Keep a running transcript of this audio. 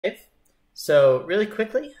So really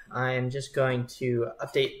quickly, I'm just going to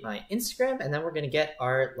update my Instagram and then we're going to get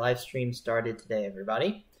our live stream started today,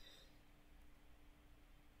 everybody.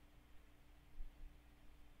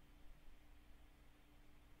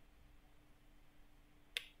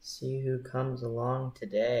 See who comes along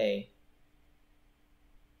today.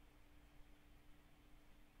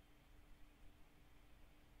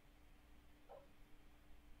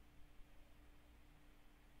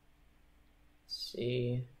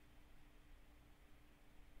 See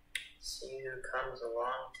who comes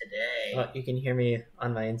along today. Oh, you can hear me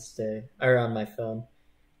on my Insta or on my phone.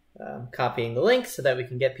 Copying the link so that we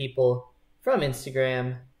can get people from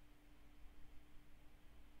Instagram.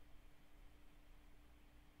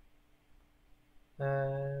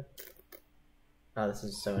 Oh, this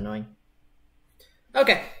is so annoying.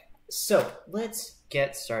 Okay, so let's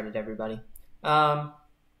get started, everybody.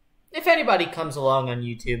 If anybody comes along on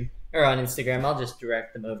YouTube or on Instagram, I'll just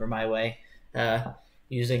direct them over my way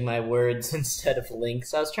using my words instead of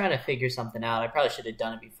links. I was trying to figure something out. I probably should have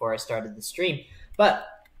done it before I started the stream, but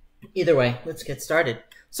either way, let's get started.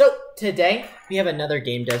 So today we have another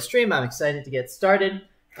game dev stream. I'm excited to get started.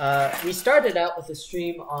 We started out with a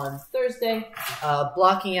stream on Thursday,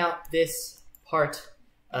 blocking out this part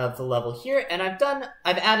of the level here, and I've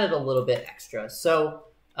added a little bit extra. So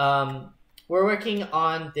we're working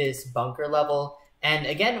on this bunker level, and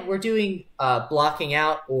again, we're doing blocking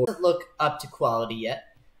out or doesn't look up to quality yet.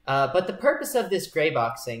 But the purpose of this gray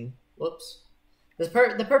boxing,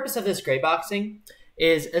 the purpose of this gray boxing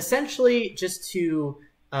is essentially just to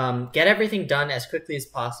get everything done as quickly as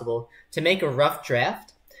possible to make a rough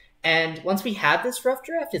draft. And once we have this rough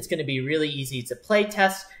draft, it's going to be really easy to play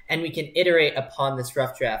test, and we can iterate upon this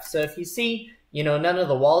rough draft. So if you see, none of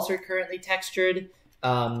the walls are currently textured.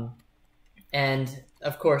 And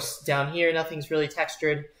of course, down here, nothing's really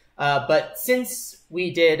textured. But since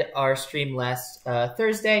we did our stream last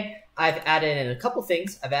Thursday, I've added in a couple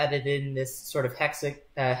things. I've added in this sort of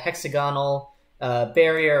hexagonal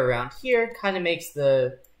barrier around here, kind of makes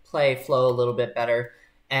the play flow a little bit better.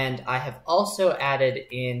 And I have also added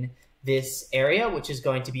in this area, which is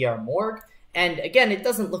going to be our morgue. And again, it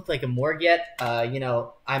doesn't look like a morgue yet. I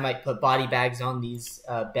might put body bags on these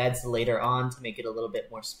beds later on to make it a little bit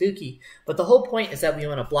more spooky. But the whole point is that we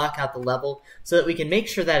want to block out the level so that we can make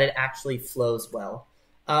sure that it actually flows well.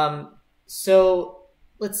 So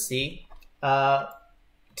let's see.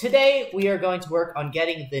 Today we are going to work on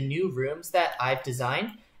getting the new rooms that I've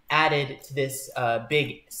designed added to this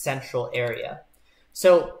big central area.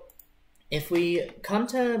 So if we come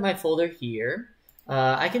to my folder here,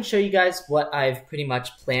 I can show you guys what I've pretty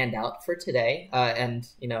much planned out for today. And,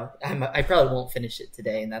 I probably won't finish it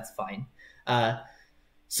today, and that's fine.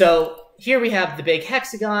 So here we have the big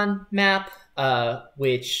hexagon map,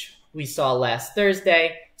 which we saw last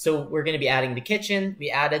Thursday. So we're going to be adding the kitchen. We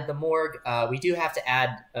added the morgue. We do have to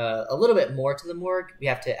add a little bit more to the morgue. We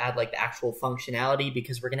have to add like the actual functionality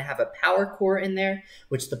because we're going to have a power core in there,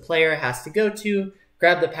 which the player has to go to,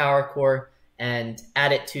 grab the power core, and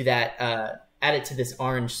add it to that. Add it to this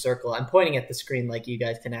orange circle. I'm pointing at the screen like you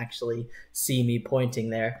guys can actually see me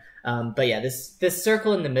pointing there. But yeah, this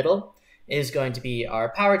circle in the middle is going to be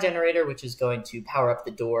our power generator, which is going to power up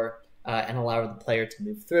the door and allow the player to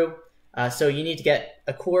move through. So you need to get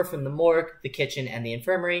a core from the morgue, the kitchen, and the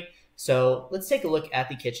infirmary. So let's take a look at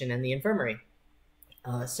the kitchen and the infirmary.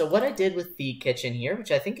 So what I did with the kitchen here,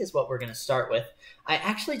 which I think is what we're going to start with, I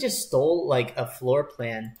actually just stole like a floor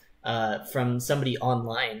plan from somebody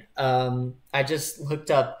online. I just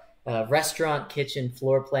looked up restaurant kitchen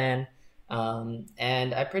floor plan,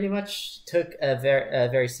 and I pretty much took a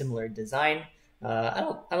very similar design. I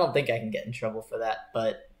don't think I can get in trouble for that,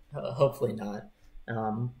 but hopefully not.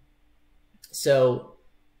 So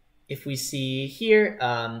if we see here,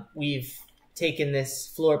 we've taken this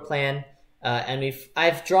floor plan and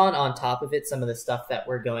I've drawn on top of it some of the stuff that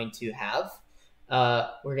we're going to have.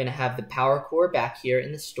 We're going to have the power core back here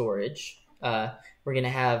in the storage. We're going to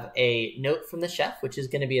have a note from the chef, which is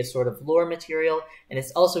going to be a sort of lore material, and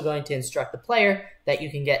it's also going to instruct the player that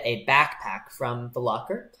you can get a backpack from the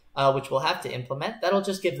locker, which we'll have to implement. That'll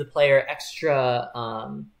just give the player extra.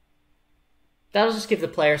 That'll just give the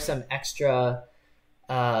player some extra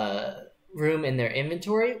room in their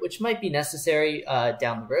inventory, which might be necessary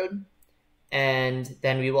down the road. And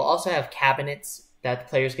then we will also have cabinets that the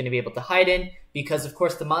player is going to be able to hide in, because of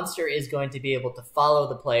course the monster is going to be able to follow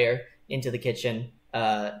the player into the kitchen,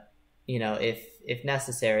 if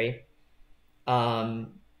necessary. And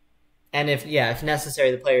if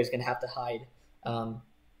necessary, the player is going to have to hide.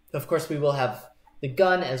 Of course, we will have the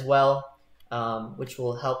gun as well, which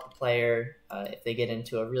will help the player if they get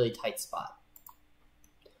into a really tight spot.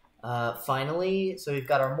 Finally, so we've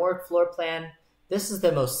got our morgue floor plan. This is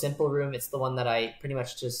the most simple room. It's the one that I pretty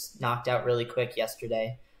much just knocked out really quick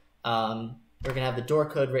yesterday. We're going to have the door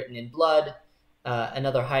code written in blood,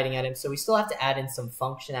 another hiding item. So we still have to add in some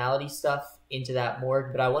functionality stuff into that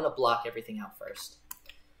morgue, but I want to block everything out first.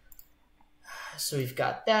 So we've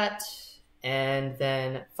got that. And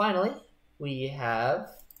then finally, we have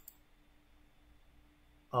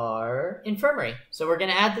our infirmary. So we're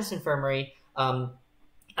going to add this infirmary.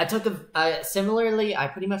 Similarly, I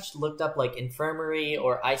pretty much looked up like infirmary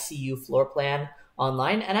or ICU floor plan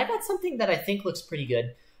online, and I got something that I think looks pretty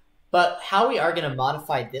good. But how we are going to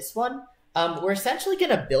modify this one, we're essentially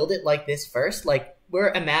going to build it like this first. Like,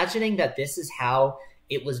 we're imagining that this is how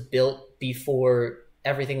it was built before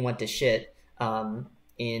everything went to shit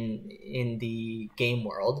in the game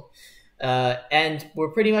world. And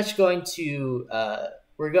we're pretty much going to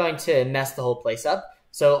mess the whole place up.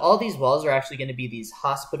 So all these walls are actually going to be these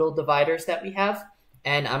hospital dividers that we have.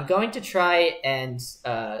 And I'm going to try and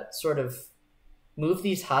sort of move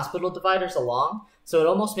these hospital dividers along so it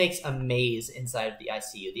almost makes a maze inside of the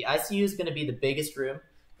ICU. The ICU is going to be the biggest room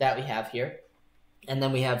that we have here. And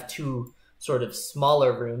then we have two sort of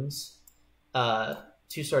smaller rooms, on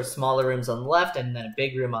the left and then a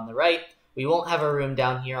big room on the right. We won't have a room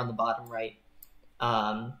down here on the bottom right.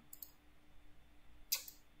 But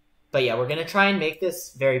yeah, we're going to try and make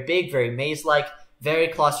this very big, very maze-like, very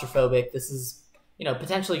claustrophobic. This is,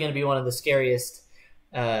 potentially going to be one of the scariest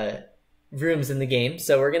rooms in the game.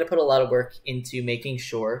 So we're going to put a lot of work into making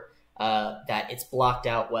sure that it's blocked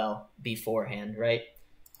out well beforehand, right?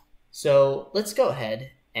 So let's go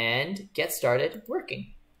ahead and get started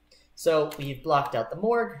working. So we've blocked out the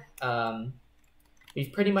morgue.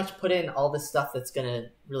 We've pretty much put in all the stuff that's going to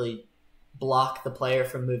really block the player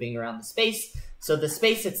from moving around the space. So the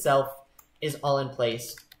space itself is all in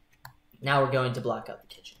place. Now we're going to block out the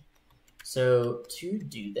kitchen. So to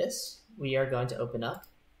do this, we are going to open up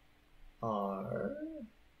our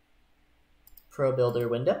ProBuilder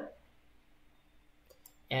window.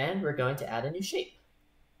 And we're going to add a new shape.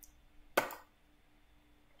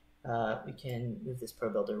 We can move this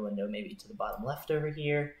ProBuilder window maybe to the bottom left over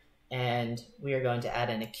here. And we are going to add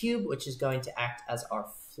in a cube, which is going to act as our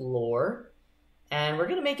floor. And we're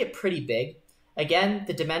going to make it pretty big. Again,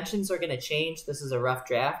 the dimensions are going to change. This is a rough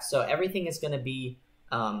draft, so everything is going to be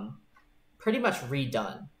pretty much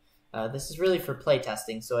redone. This is really for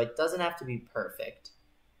playtesting, so it doesn't have to be perfect.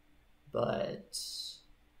 But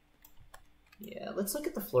yeah, let's look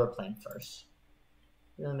at the floor plan first.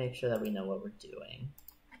 We're going to make sure that we know what we're doing.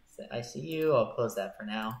 It's the ICU. I'll close that for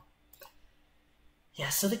now. Yeah,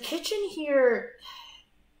 so the kitchen here,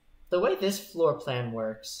 the way this floor plan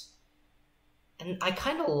works, and I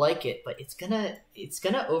kind of like it, but it's gonna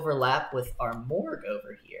overlap with our morgue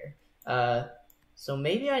over here. So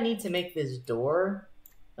maybe I need to make this door,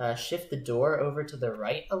 shift the door over to the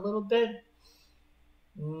right a little bit.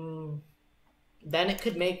 Then it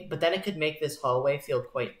could make this hallway feel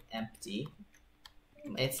quite empty.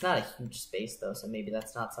 It's not a huge space though, so maybe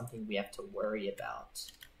that's not something we have to worry about.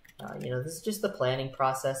 This is just the planning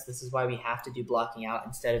process. This is why we have to do blocking out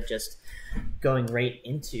instead of just going right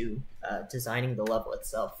into designing the level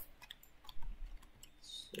itself.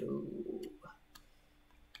 So,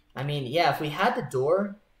 I mean, yeah, if we had the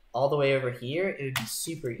door all the way over here, it would be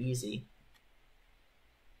super easy.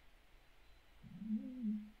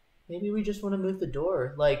 Maybe we just want to move the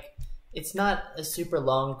door. Like, it's not a super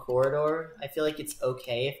long corridor. I feel like it's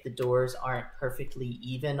okay if the doors aren't perfectly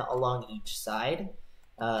even along each side.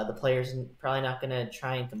 The player's probably not going to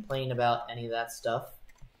try and complain about any of that stuff.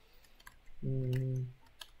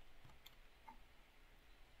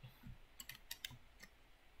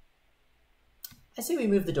 I say we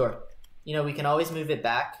move the door. We can always move it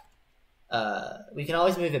back.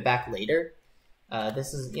 Later.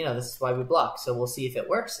 This is why we block. So we'll see if it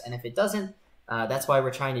works, and if it doesn't, that's why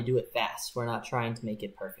we're trying to do it fast. We're not trying to make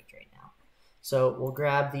it perfect right now. So we'll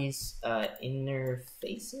grab these inner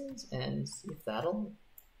faces and see if that'll.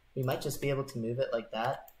 We might just be able to move it like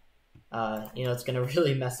that. It's going to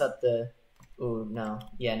really mess up the... Oh, no.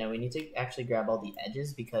 Yeah, no, we need to actually grab all the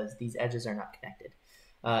edges because these edges are not connected.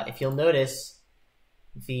 If you'll notice,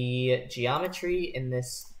 the geometry in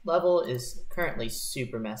this level is currently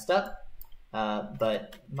super messed up.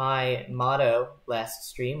 But my motto last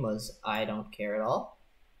stream was, I don't care at all.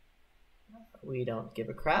 We don't give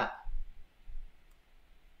a crap.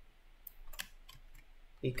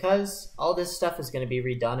 Because all this stuff is going to be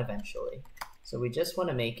redone eventually. So we just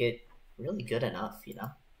want to make it really good enough,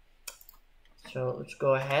 So let's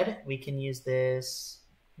go ahead. We can use this.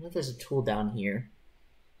 I know there's a tool down here.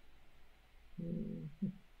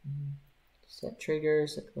 Set trigger,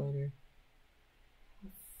 set collider.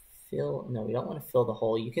 Fill, no, we don't want to fill the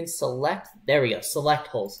hole. You can select, there we go, select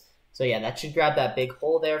holes. So yeah, that should grab that big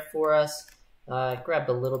hole there for us. Grabbed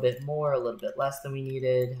a little bit more, a little bit less than we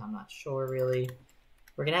needed. I'm not sure really.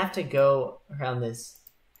 We're gonna have to go around this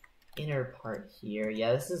inner part here.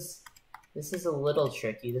 Yeah, this is a little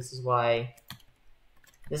tricky. This is why,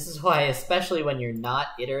 especially when you're not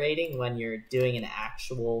iterating, when you're doing an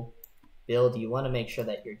actual build, you want to make sure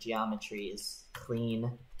that your geometry is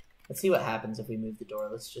clean. Let's see what happens if we move the door.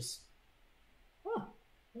 Let's just,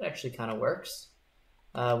 it actually kind of works.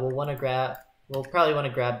 We'll probably want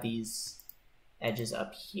to grab these edges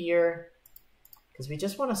up here because we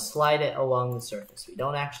just want to slide it along the surface. We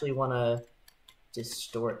don't actually want to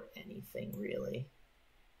distort anything really.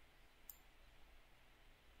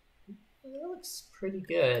 That looks pretty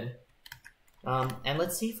good. And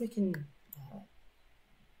let's see if we can,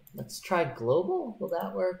 let's try global. Will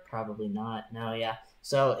that work? Probably not. No, yeah.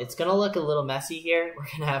 So it's gonna look a little messy here. We're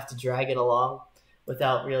gonna have to drag it along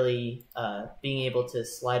without really being able to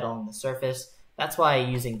slide along the surface. That's why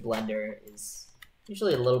using Blender is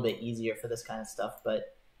usually a little bit easier for this kind of stuff,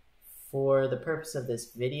 but for the purpose of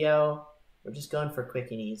this video, we're just going for quick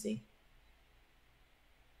and easy.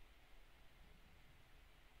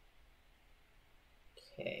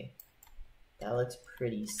 Okay, that looks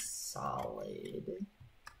pretty solid,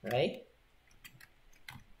 right?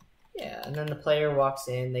 Yeah, and then the player walks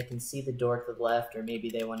in, they can see the door to the left, or maybe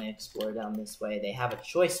they want to explore down this way. They have a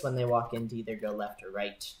choice when they walk in to either go left or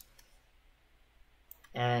right.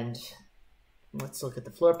 And let's look at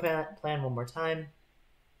the floor plan one more time.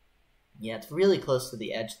 Yeah, it's really close to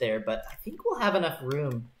the edge there, but I think we'll have enough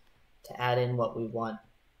room to add in what we want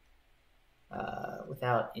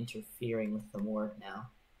without interfering with the morgue now.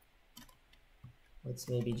 Let's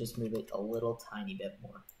maybe just move it a little tiny bit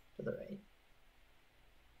more to the right.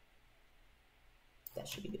 That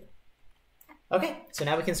should be good. Okay, so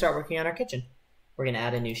now we can start working on our kitchen. We're going to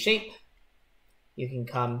add a new shape. You can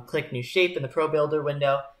come click new shape in the ProBuilder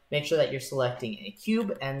window. Make sure that you're selecting a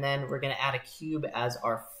cube, and then we're going to add a cube as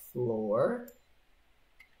our floor.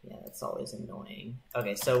 Yeah, that's always annoying.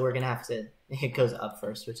 Okay, so we're going to have to, it goes up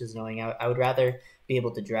first, which is annoying. I would rather be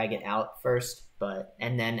able to drag it out first,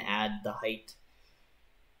 and then add the height.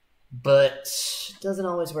 But it doesn't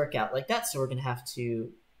always work out like that, so we're going to have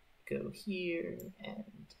to go here and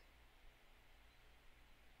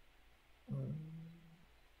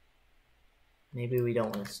maybe we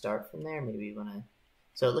don't want to start from there. Maybe we want to.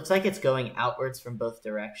 So it looks like it's going outwards from both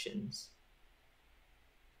directions.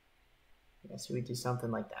 Yeah, so we do something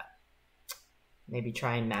like that. Maybe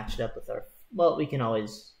try and match it up with our. Well, we can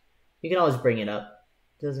always bring it up.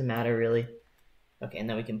 Doesn't matter really. Okay, and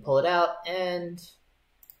then we can pull it out and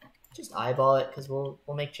just eyeball it because we'll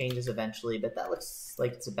make changes eventually, but that looks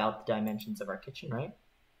like it's about the dimensions of our kitchen, right?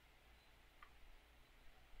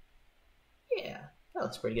 Yeah, that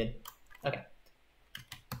looks pretty good. Okay,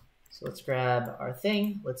 so let's grab our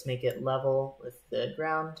thing. Let's make it level with the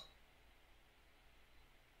ground.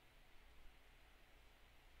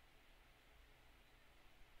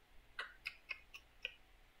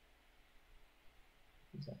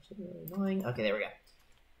 It's actually really annoying. Okay, there we go.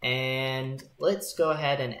 And let's go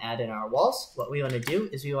ahead and add in our walls. What we want to do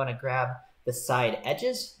is we want to grab the side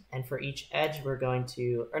edges, and for each edge we're going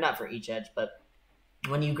to, or not for each edge, but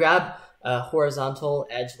when you grab a horizontal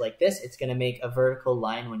edge like this, it's going to make a vertical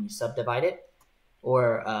line when you subdivide it,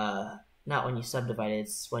 or not when you subdivide it,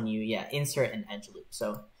 it's when you, insert an edge loop.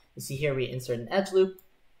 So you see here we insert an edge loop,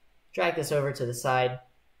 drag this over to the side,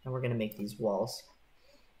 and we're going to make these walls.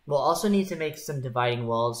 We'll also need to make some dividing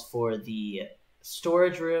walls for the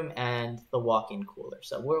storage room and the walk-in cooler.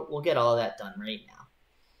 So we'll get all of that done right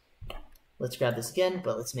now. Let's grab this again,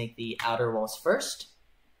 but let's make the outer walls first.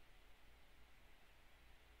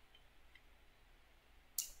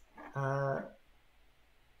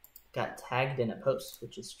 Got tagged in a post,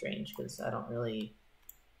 which is strange because I don't really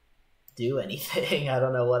do anything. I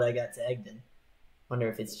don't know what I got tagged in. Wonder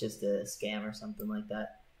if it's just a scam or something like that.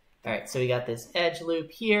 All right, so we got this edge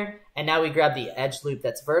loop here, and now we grab the edge loop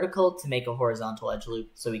that's vertical to make a horizontal edge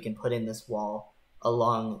loop so we can put in this wall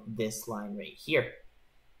along this line right here.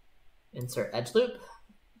 Insert edge loop,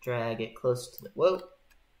 drag it close to the,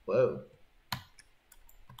 whoa.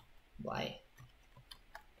 Why?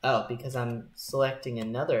 Oh, because I'm selecting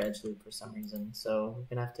another edge loop for some reason, so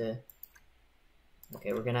we're gonna have to,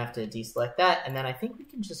 okay, we're gonna have to deselect that, and then I think we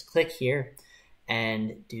can just click here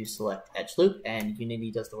and do select edge loop, and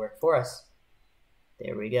Unity does the work for us.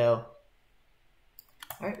 There we go.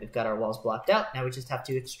 All right, we've got our walls blocked out. Now we just have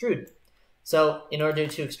to extrude. So in order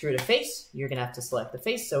to extrude a face, you're gonna have to select the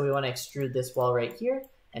face. So we wanna extrude this wall right here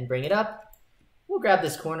and bring it up. we'll grab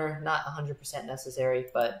this corner, not 100% necessary,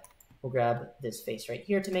 but we'll grab this face right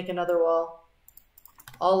here to make another wall.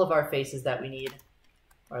 All of our faces that we need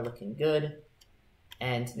are looking good.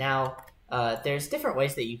 And now there's different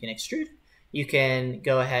ways that you can extrude. You can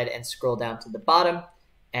go ahead and scroll down to the bottom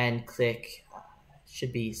and click,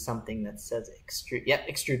 should be something that says extrude, yep,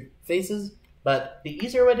 extrude faces. But the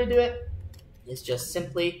easier way to do it is just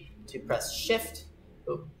simply to press Shift.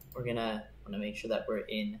 Oh, we're gonna want to make sure that we're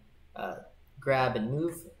in grab and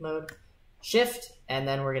move mode. Shift, and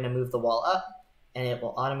then we're gonna move the wall up, and it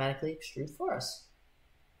will automatically extrude for us.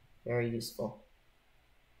 Very useful.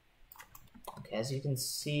 Okay, as you can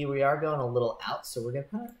see, we are going a little out, so we're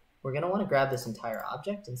gonna want to grab this entire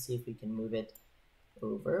object and see if we can move it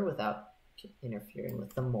over without interfering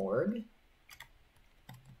with the morgue.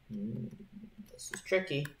 This is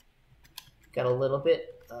tricky. Got a little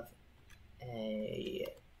bit of a,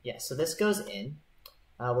 yeah, so this goes in.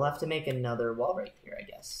 We'll have to make another wall right here, I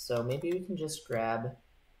guess. So maybe we can just grab,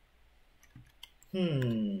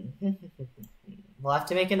 we'll have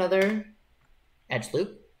to make another edge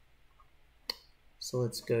loop. So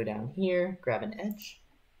let's go down here, grab an edge.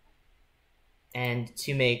 And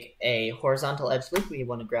to make a horizontal edge loop, we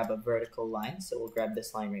want to grab a vertical line. So we'll grab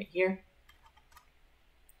this line right here.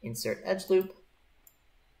 Insert edge loop.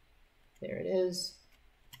 There it is.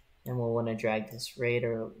 And we'll want to drag this right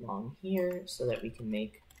along here so that we can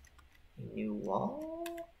make a new wall.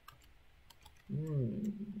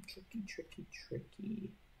 Tricky, tricky,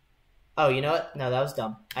 tricky. Oh, you know what? No, that was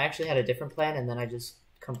dumb. I actually had a different plan, and then I just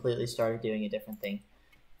completely started doing a different thing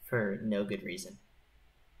for no good reason.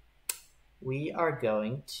 We are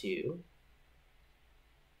going to,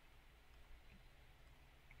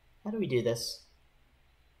 how do we do this?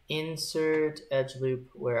 Insert edge loop,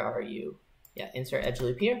 where are you? Yeah, insert edge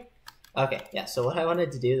loop here. Okay, yeah, so what I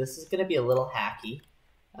wanted to do, this is gonna be a little hacky,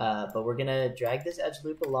 but we're gonna drag this edge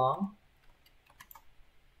loop along.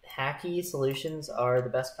 Hacky solutions are the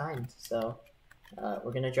best kind, so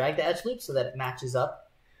we're gonna drag the edge loop so that it matches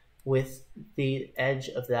up with the edge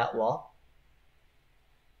of that wall.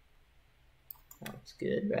 That looks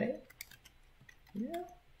good, right? Yeah.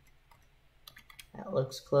 That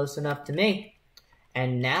looks close enough to me.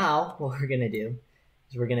 And now what we're gonna do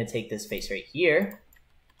is we're gonna take this face right here,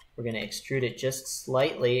 we're gonna extrude it just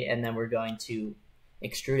slightly, and then we're going to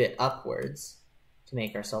extrude it upwards to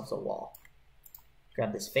make ourselves a wall.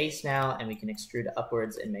 Grab this face now, and we can extrude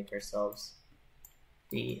upwards and make ourselves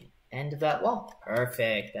the end of that wall.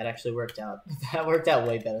 Perfect, that actually worked out. That worked out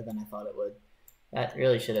way better than I thought it would. That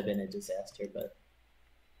really should have been a disaster, but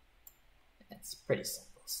it's pretty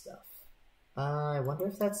simple stuff. I wonder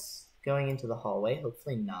if that's going into the hallway.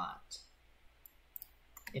 Hopefully not.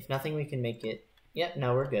 If nothing, we can make it, yep,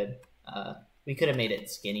 no, we're good. We could have made it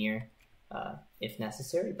skinnier if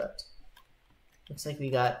necessary, but looks like we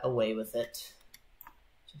got away with it.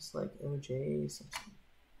 Just like O.J. Simpson.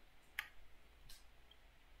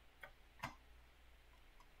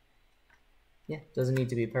 Yeah, doesn't need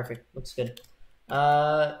to be perfect. Looks good.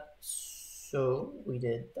 So we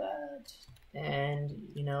did that. And,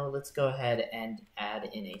 you know, let's go ahead and add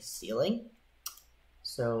in a ceiling.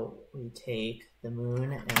 So we take the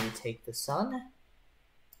moon and we take the sun.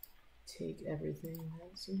 Take everything.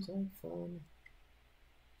 That seems like fun.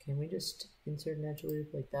 Can we just insert an edge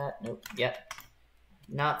loop like that? Nope. Yep.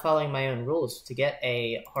 Not following my own rules. To get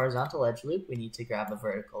a horizontal edge loop, we need to grab a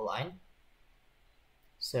vertical line.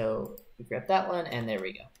 So we grab that one, and there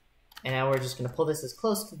we go. And now we're just going to pull this as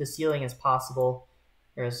close to the ceiling as possible,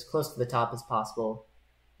 or as close to the top as possible,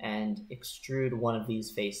 and extrude one of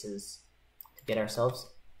these faces to get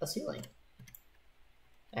ourselves a ceiling.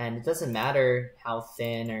 And it doesn't matter how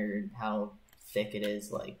thin or how thick it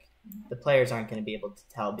is, like, the players aren't going to be able to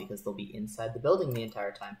tell because they'll be inside the building the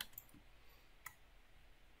entire time.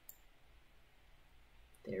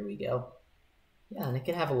 There we go. Yeah, and it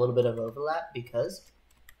can have a little bit of overlap because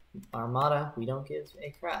Armada, we don't give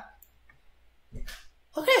a crap.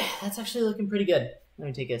 Okay, that's actually looking pretty good. Let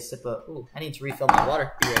me take a sip of, ooh, I need to refill my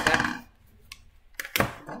water. Be right back.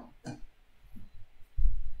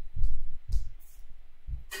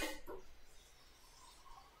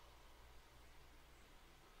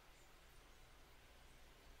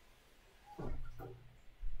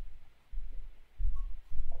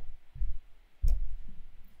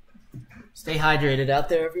 Stay hydrated out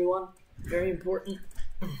there, everyone. Very important.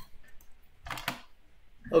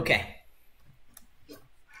 Okay.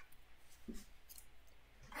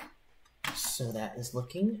 So that is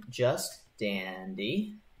looking just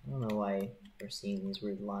dandy. I don't know why we're seeing these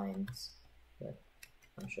weird lines, but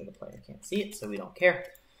I'm sure the player can't see it, so we don't care.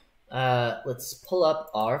 Let's pull up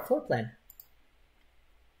our floor plan.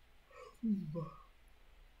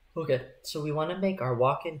 Okay, so we want to make our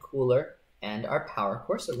walk-in cooler and our power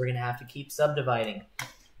core, so we're going to have to keep subdividing.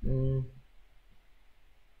 Or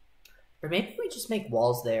maybe we just make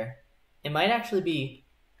walls there. It might actually be...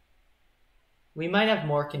 We might have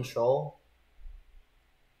more control.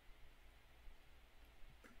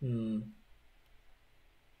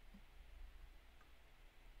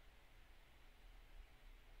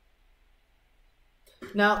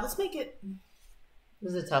 Now, let's make it...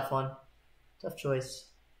 This is a tough one. Tough choice.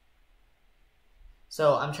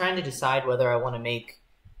 So I'm trying to decide whether I want to make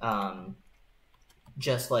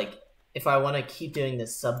just like, if I want to keep doing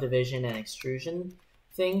this subdivision and extrusion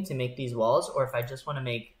thing to make these walls, or if I just want to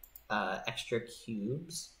make extra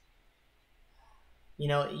cubes. You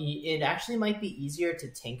know, it actually might be easier to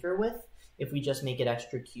tinker with if we just make it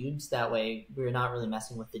extra cubes. That way we're not really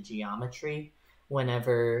messing with the geometry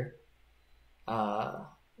whenever...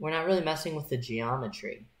 we're not really messing with the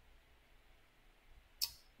geometry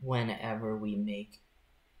whenever we make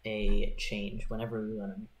a change, whenever we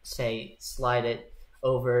want to, say, slide it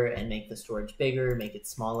over and make the storage bigger, make it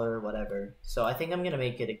smaller, whatever. So I think I'm going to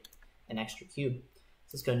make it an extra cube.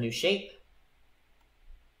 So let's go new shape.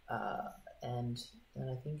 And then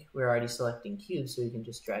I think we're already selecting cubes, so we can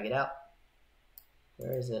just drag it out.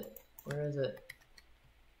 Where is it? Where is it?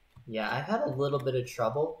 Yeah, I've had a little bit of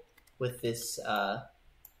trouble with this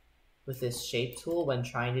shape tool when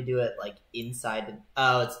trying to do it like inside.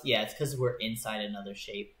 Oh, it's because we're inside another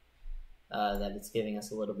shape that it's giving us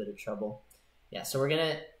a little bit of trouble. Yeah, so we're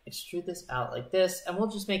gonna extrude this out like this, and we'll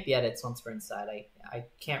just make the edits once we're inside. I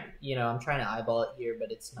can't, you know, I'm trying to eyeball it here, but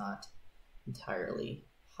it's not entirely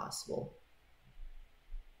possible.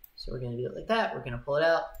 So we're gonna do it like that. We're gonna pull it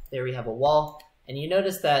out. There we have a wall, and you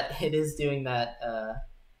notice that it is doing that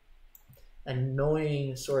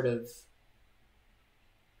annoying sort of.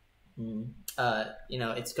 You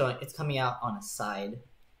know, it's coming out on a side,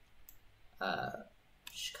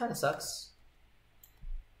 which kind of sucks.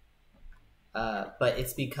 But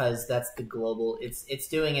it's because that's the global. It's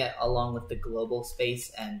doing it along with the global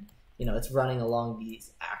space, and you know, it's running along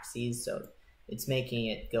these axes, so it's making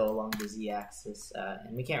it go along the z-axis,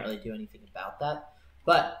 and we can't really do anything about that.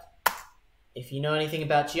 But if you know anything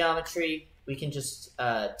about geometry, we can just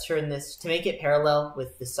turn this, to make it parallel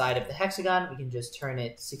with the side of the hexagon, we can just turn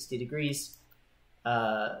it 60 degrees.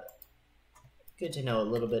 Good to know a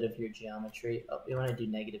little bit of your geometry. Oh, we want to do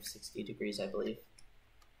negative 60 degrees, I believe.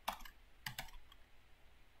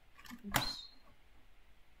 Oops.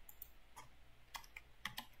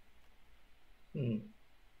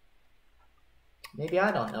 Maybe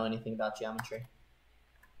I don't know anything about geometry.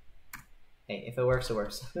 Hey, if it works, it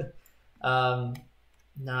works.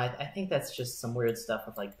 No, I think that's just some weird stuff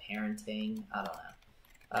with like parenting. I don't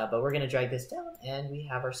know. But we're going to drag this down, and we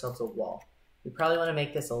have ourselves a wall. We probably want to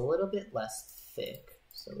make this a little bit less thick.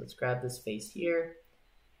 So let's grab this face here.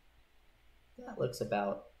 That looks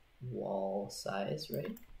about wall size,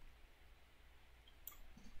 right?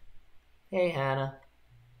 Hey, Hannah.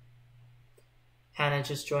 Hannah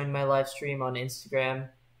just joined my live stream on Instagram.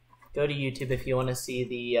 Go to YouTube if you want to see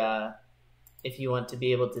the, if you want to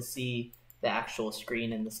be able to see the actual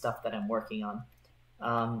screen and the stuff that I'm working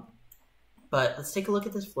on. But let's take a look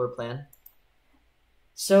at this floor plan.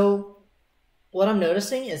 So what I'm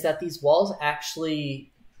noticing is that these walls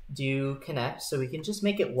actually do connect, so we can just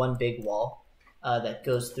make it one big wall that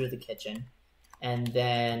goes through the kitchen, and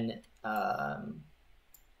then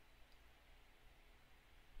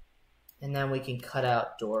we can cut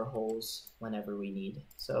out door holes whenever we need.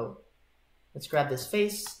 So let's grab this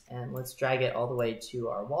face and let's drag it all the way to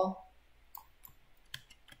our wall.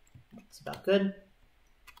 That's about good.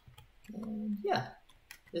 And yeah,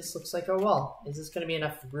 this looks like our wall. Is this going to be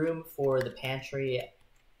enough room for the pantry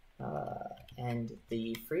and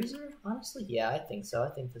the freezer? Honestly, yeah, I think so. I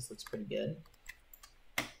think this looks pretty good.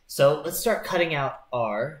 So let's start cutting out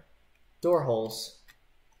our door holes.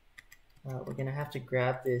 We're going to have to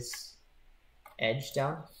grab this edge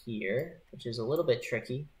down here, which is a little bit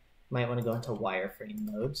tricky. Might want to go into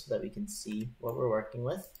wireframe mode so that we can see what we're working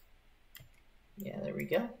with. Yeah, there we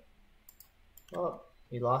go. Oh,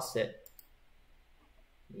 we lost it.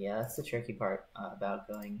 Yeah, that's the tricky part about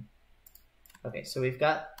going. Okay, so we've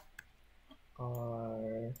got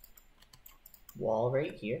our wall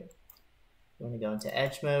right here. We want to go into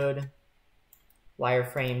edge mode,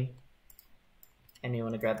 wireframe, and we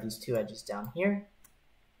want to grab these two edges down here.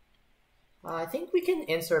 I think we can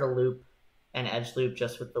insert a loop, an edge loop,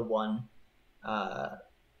 just with the one,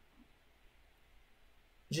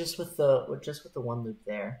 just with the one loop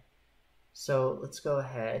there. So let's go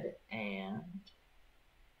ahead and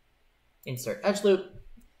insert edge loop.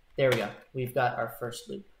 There we go. We've got our first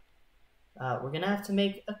loop. We're gonna have to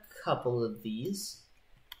make a couple of these.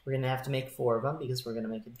 We're gonna have to make 4 of them because we're gonna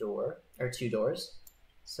make a door, or 2 doors.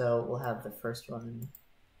 So we'll have the first one.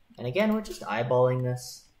 And again, we're just eyeballing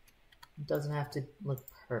this. It doesn't have to look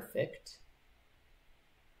perfect.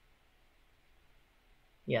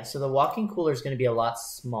 Yeah, so the walk-in cooler is gonna be a lot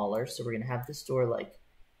smaller. So we're gonna have this door like,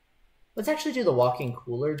 let's actually do the walk-in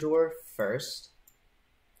cooler door first.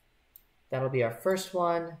 That'll be our first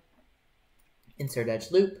one. Insert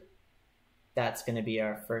edge loop. That's going to be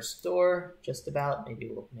our first door, just about. Maybe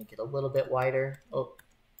we'll make it a little bit wider. Oh,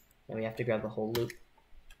 then we have to grab the whole loop.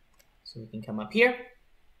 So we can come up here,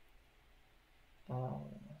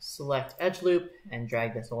 select edge loop, and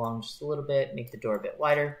drag this along just a little bit, make the door a bit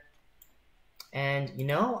wider. And you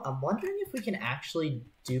know, I'm wondering if we can actually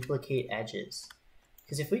duplicate edges.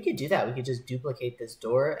 Because if we could do that, we could just duplicate this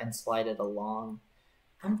door and slide it along.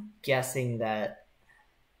 I'm guessing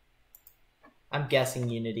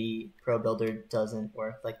Unity ProBuilder doesn't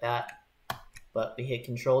work like that, but we hit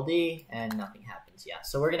Control D and nothing happens. Yeah,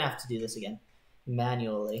 so we're gonna have to do this again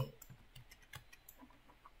manually.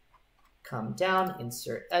 Come down,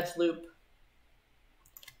 insert edge loop,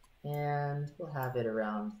 and we'll have it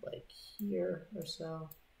around like here or so.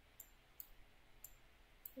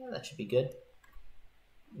 Yeah, that should be good.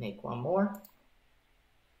 Make one more.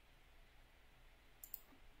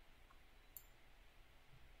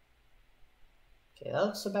 Okay, that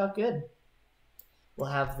looks about good.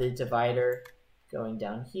 We'll have the divider going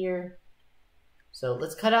down here. So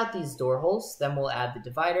let's cut out these door holes, then we'll add the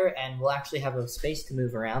divider, and we'll actually have a space to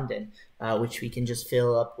move around in, which we can just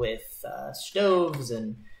fill up with stoves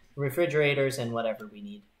and refrigerators and whatever we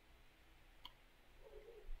need.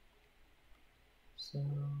 So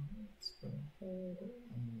let's go ahead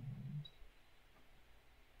and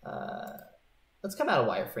let's come out of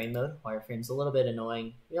wireframe mode. Wireframe's a little bit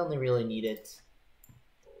annoying. We only really need it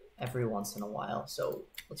every once in a while. So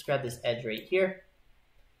let's grab this edge right here.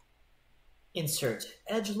 Insert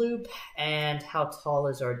edge loop, and how tall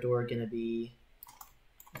is our door gonna be?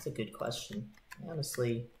 That's a good question. I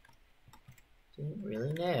honestly didn't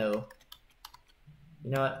really know.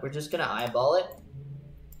 You know what, we're just gonna eyeball it.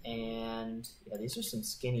 And yeah, these are some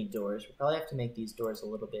skinny doors. We'll probably have to make these doors a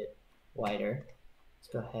little bit wider. Let's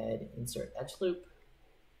go ahead, insert edge loop,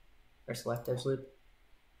 or select edge loop.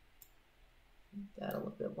 Make that a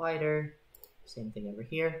little bit wider. Same thing over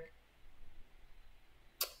here.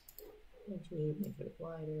 Edge loop, make it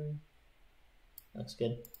wider. Looks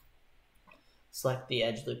good. Select the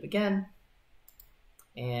edge loop again.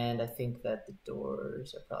 And I think that the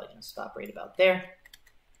doors are probably going to stop right about there.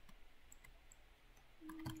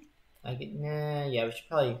 Yeah, we should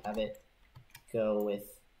probably have it go with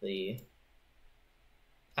the...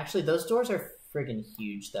 Actually, those doors are friggin'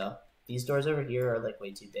 huge, though. These doors over here are, like,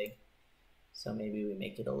 way too big. So maybe we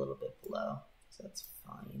make it a little bit below. So that's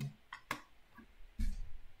fine.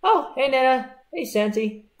 Oh, hey, Nana. Hey,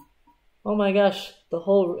 Santi. Oh, my gosh. The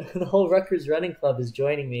whole Rutgers Running Club is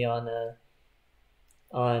joining me on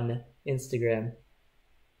Instagram.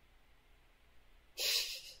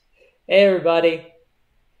 Hey, everybody.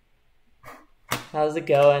 How's it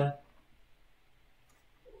going?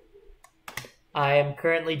 I am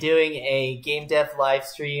currently doing a game dev live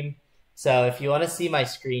stream. So if you want to see my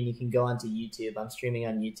screen, you can go onto YouTube. I'm streaming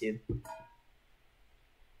on YouTube.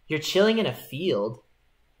 You're chilling in a field?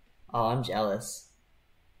 Oh, I'm jealous.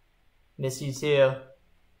 Miss you too.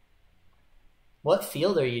 What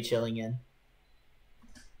field are you chilling in?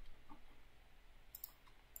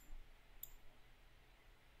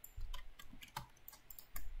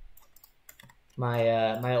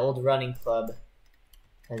 My old running club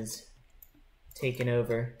has taken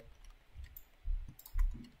over.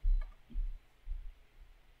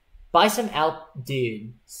 Buy some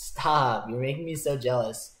dude, stop. You're making me so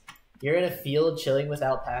jealous. You're in a field chilling with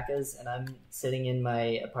alpacas, and I'm sitting in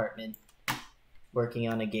my apartment working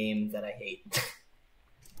on a game that I hate.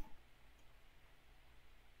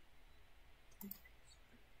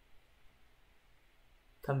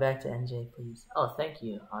 Come back to NJ, please. Oh, thank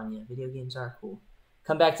you, Anya. Video games are cool.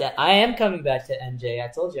 Come back to... I am coming back to NJ. I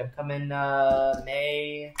told you I'm coming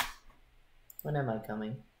May... When am I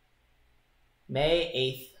coming? May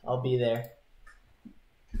 8th. I'll be there.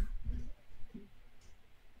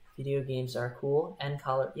 Video games are cool. And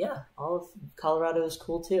Colorado... Yeah, all of Colorado is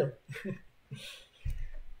cool too.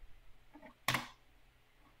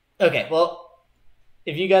 Okay, well,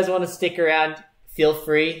 if you guys want to stick around, feel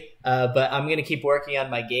free. But I'm gonna keep working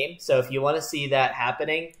on my game. So if you want to see that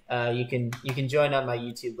happening, you can join on my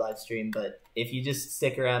YouTube live stream. But if you just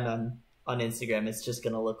stick around on Instagram, it's just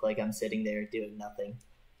gonna look like I'm sitting there doing nothing,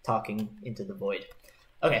 talking into the void.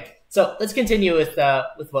 Okay, so let's continue with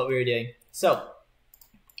what we were doing. So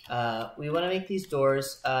we want to make these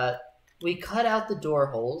doors. We cut out the door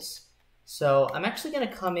holes, so I'm actually going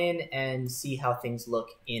to come in and see how things look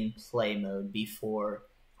in play mode before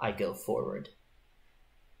I go forward.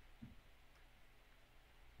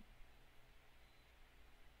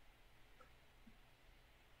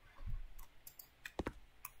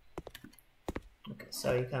 Okay,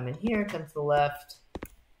 so you come in here, come to the left.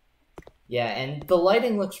 Yeah, and the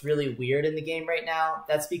lighting looks really weird in the game right now.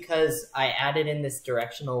 That's because I added in this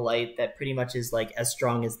directional light that pretty much is like as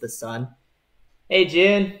strong as the sun. Hey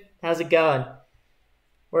June, how's it going?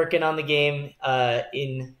 Working on the game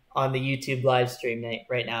on the YouTube live stream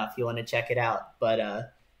right now if you want to check it out. But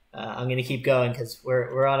I'm gonna keep going because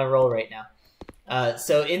we're on a roll right now.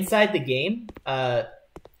 So inside the game, I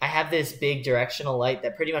have this big directional light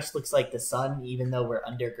that pretty much looks like the sun, even though we're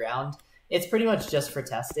underground. It's pretty much just for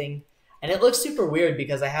testing. And it looks super weird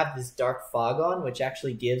because I have this dark fog on, which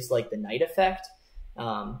actually gives like the night effect.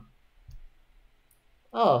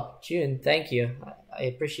 Oh, June, thank you. I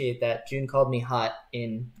appreciate that. June called me hot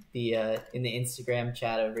in the Instagram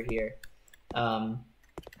chat over here.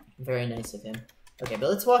 Very nice of him. Okay, but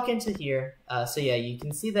let's walk into here. So yeah, you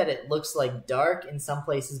can see that it looks like dark in some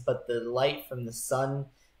places, but the light from the sun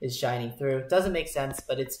is shining through. It doesn't make sense,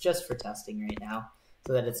 but it's just for testing right now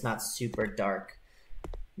so that it's not super dark.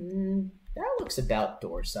 That looks about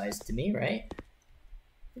door size to me, right? I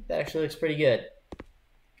think that actually looks pretty good.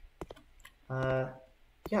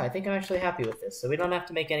 Yeah, I think I'm actually happy with this, so we don't have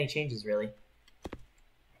to make any changes really.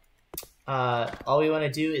 All we want to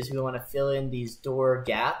do is we want to fill in these door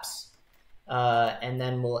gaps, and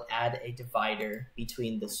then we'll add a divider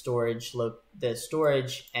between the storage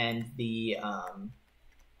and the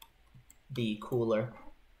cooler.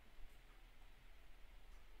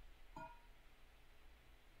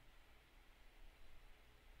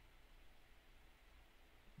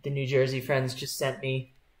 The New Jersey friends just sent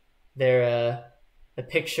me their a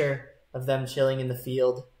picture of them chilling in the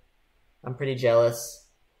field. I'm pretty jealous.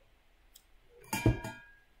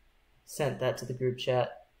 Sent that to the group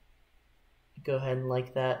chat. Go ahead and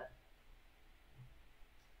like that.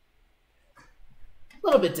 A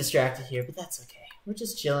little bit distracted here, but that's okay. We're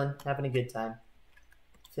just chilling, having a good time.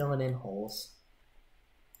 Filling in holes.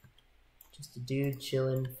 Just a dude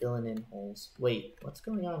chilling, filling in holes. Wait, what's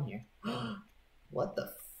going on here? What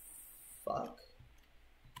the fuck?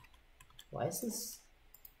 Why is this?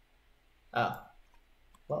 Oh,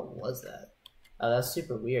 what was that? Oh, that's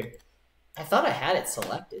super weird. I thought I had it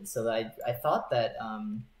selected, so that I thought that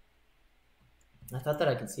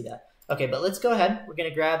I could see that. Okay, but let's go ahead. We're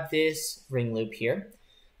gonna grab this ring loop here.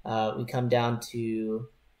 We come down to,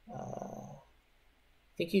 I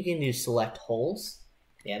think you can do select holes.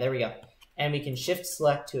 Yeah, there we go. And we can shift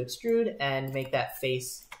select to extrude and make that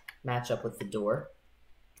face match up with the door.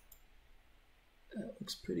 That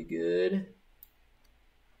looks pretty good.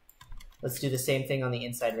 Let's do the same thing on the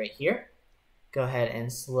inside right here. Go ahead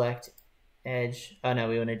and select edge. Oh no,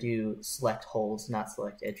 we want to do select holes, not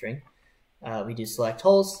select edge ring. We do select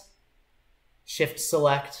holes, shift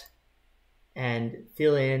select, and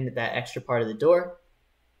fill in that extra part of the door.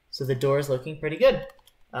 So the door is looking pretty good.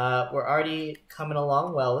 We're already coming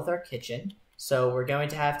along well with our kitchen. So we're going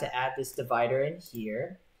to have to add this divider in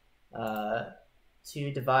here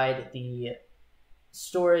to divide the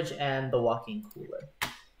storage and the walk-in cooler.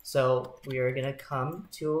 So we are going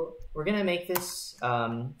to we're going to make this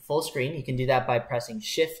full screen. You can do that by pressing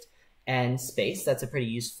shift and space. That's a pretty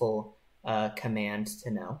useful command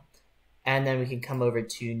to know. And then we can come over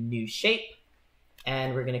to new shape,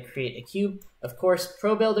 and we're going to create a cube. Of course,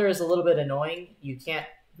 ProBuilder is a little bit annoying. You can't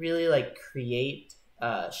really like create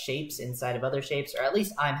shapes inside of other shapes, or at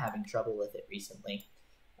least I'm having trouble with it recently.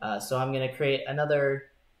 So I'm going to create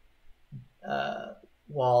another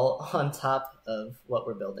wall on top of what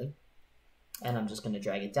we're building, and I'm just going to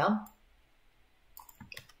drag it down.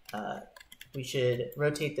 We should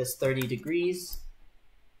rotate this 30 degrees,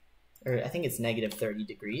 or I think it's negative 30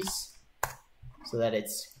 degrees, so that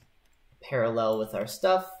it's parallel with our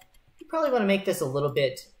stuff. You probably want to make this a little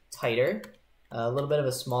bit tighter, a little bit of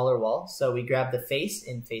a smaller wall. So we grab the face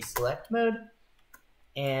in face select mode,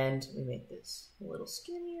 and we make this a little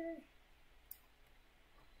skinnier.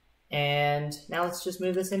 And now let's just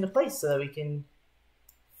move this into place so that we can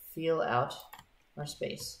feel out our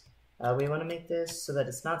space. We want to make this so that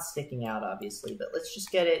it's not sticking out, obviously, but let's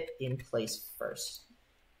just get it in place first.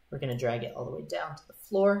 We're going to drag it all the way down to the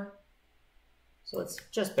floor, so it's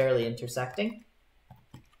just barely intersecting.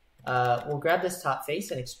 We'll grab this top face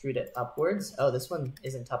and extrude it upwards. Oh, this one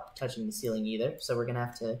isn't touching the ceiling either, so we're going to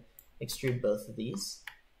have to extrude both of these.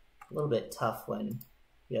 A little bit tough when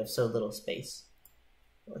you have so little space.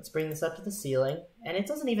 let's bring this up to the ceiling. And it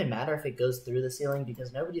doesn't even matter if it goes through the ceiling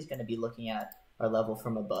because nobody's going to be looking at our level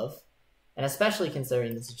from above. And especially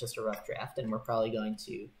considering this is just a rough draft and we're probably going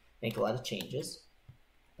to make a lot of changes.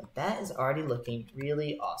 But that is already looking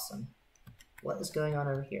really awesome. What is going on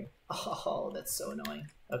over here? Oh, that's so annoying.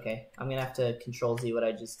 Okay, I'm going to have to Control Z what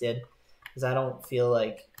I just did because I don't feel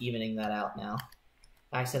like evening that out now.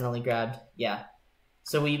 I accidentally grabbed, yeah.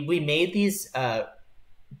 So we made these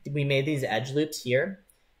edge loops here,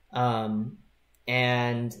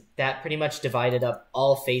 and that pretty much divided up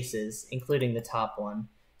all faces, including the top one.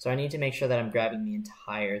 So I need to make sure that I'm grabbing the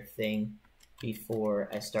entire thing before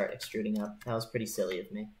I start extruding up. That was pretty silly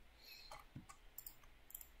of me.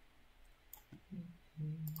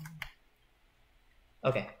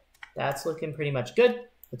 Okay, that's looking pretty much good.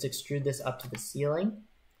 Let's extrude this up to the ceiling.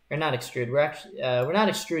 Or not extrude, we're not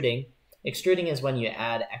extruding. Extruding is when you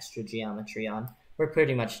add extra geometry on. We're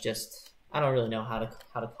pretty much just, I don't really know how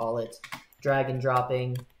to call it, drag and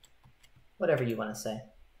dropping, whatever you want to say.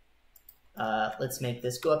 Let's make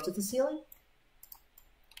this go up to the ceiling.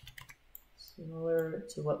 Similar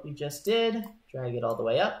to what we just did, drag it all the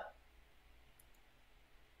way up.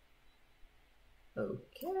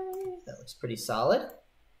 Okay, that looks pretty solid.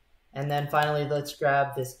 And then finally, let's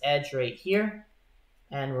grab this edge right here,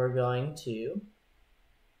 and we're going to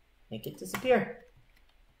make it disappear.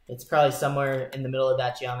 It's probably somewhere in the middle of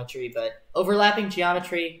that geometry, but overlapping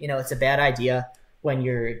geometry, you know, it's a bad idea when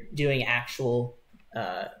you're doing actual,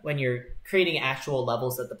 when you're creating actual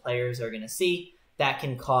levels that the players are going to see. That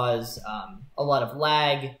can cause a lot of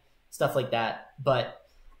lag, stuff like that. But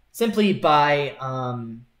simply by,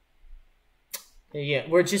 yeah,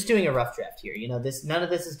 we're just doing a rough draft here. You know, none of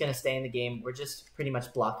this is going to stay in the game. We're just pretty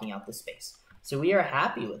much blocking out the space. So we are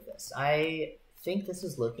happy with this. I think this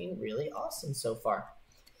is looking really awesome so far.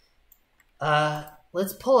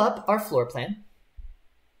 Let's pull up our floor plan.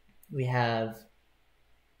 We have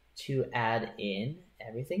to add in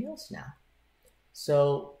everything else now.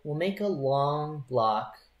 So we'll make a long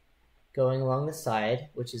block going along the side,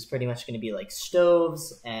 which is pretty much going to be like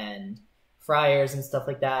stoves and fryers and stuff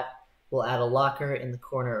like that. We'll add a locker in the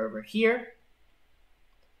corner over here.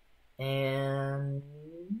 And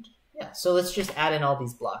yeah, so let's just add in all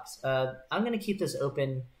these blocks. I'm going to keep this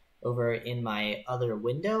open over in my other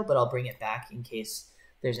window, but I'll bring it back in case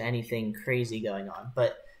there's anything crazy going on.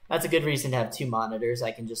 But that's a good reason to have two monitors.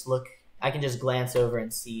 I can just glance over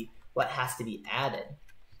and see what has to be added.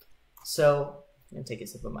 So I'm going to take a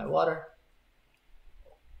sip of my water.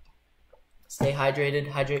 Stay hydrated.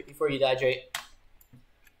 Hydrate before you dehydrate.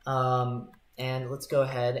 And let's go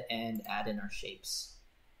ahead and add in our shapes.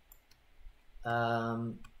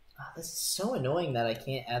 This is so annoying that I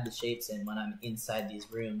can't add the shapes in when I'm inside these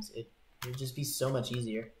rooms. It would just be so much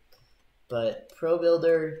easier. But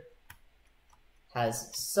ProBuilder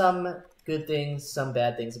has some good things, some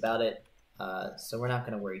bad things about it. So we're not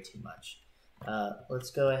going to worry too much.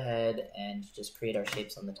 Let's go ahead and just create our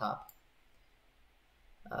shapes on the top.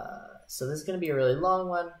 So this is going to be a really long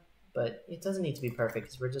one, but it doesn't need to be perfect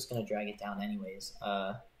because we're just going to drag it down anyways.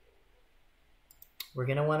 We're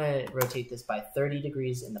going to want to rotate this by 30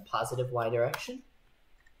 degrees in the positive Y direction.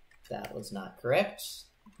 That was not correct.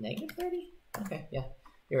 Negative 30? Okay, yeah,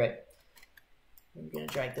 you're right. We're going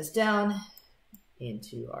to drag this down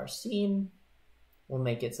into our seam. We'll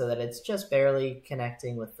make it so that it's just barely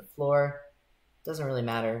connecting with the floor. Doesn't really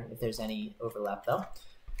matter if there's any overlap though.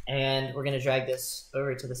 And we're going to drag this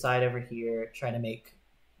over to the side over here, try to make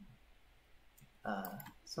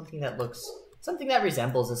something that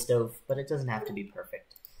resembles a stove, but it doesn't have to be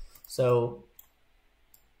perfect. So,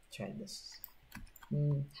 try this.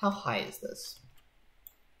 How high is this?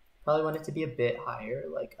 Probably want it to be a bit higher,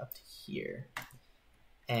 like up to here.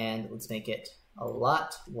 And let's make it a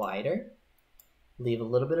lot wider. Leave a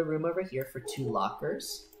little bit of room over here for two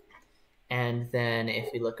lockers. And then if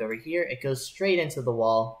we look over here, it goes straight into the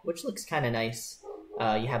wall, which looks kind of nice.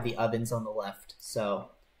 You have the ovens on the left,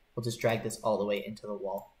 so we'll just drag this all the way into the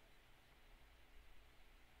wall.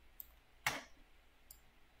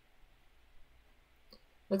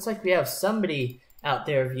 Looks like we have somebody out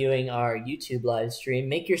there viewing our YouTube live stream.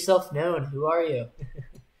 Make yourself known. Who are you?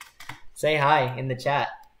 Say hi in the chat.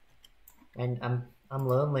 And I'm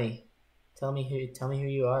lonely. Tell me who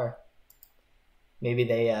you are. Maybe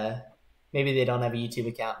they don't have a YouTube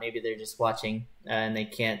account. Maybe they're just watching and they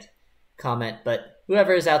can't comment. But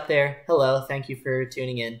whoever is out there, hello. Thank you for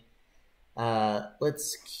tuning in.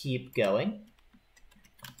 Let's keep going,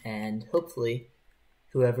 and hopefully,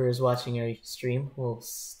 whoever is watching our stream will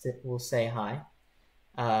say hi.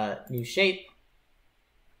 New shape.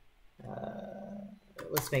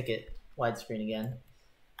 Let's make it widescreen again.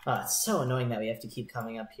 It's so annoying that we have to keep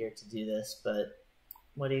coming up here to do this, but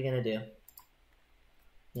what are you gonna do?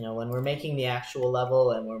 You know, when we're making the actual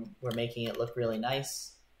level and we're making it look really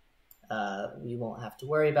nice, we won't have to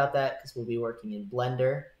worry about that because we'll be working in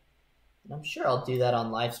Blender. And I'm sure I'll do that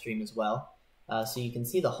on live stream as well. So you can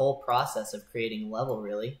see the whole process of creating a level,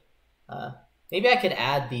 really. Maybe I could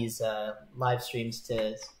add these live streams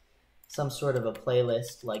to some sort of a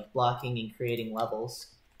playlist, like blocking and creating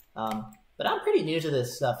levels. But I'm pretty new to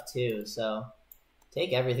this stuff too, so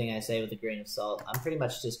take everything I say with a grain of salt. I'm pretty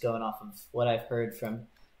much just going off of what I've heard from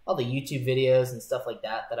all the YouTube videos and stuff like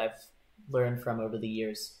that that I've learned from over the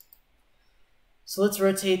years. So let's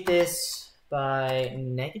rotate this by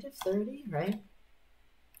 -30, right?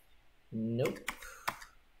 Nope.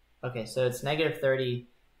 Okay, so it's -30,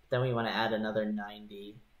 then we want to add another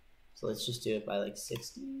 90. So let's just do it by like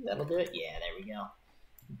 60. That'll do it? Yeah, there we go.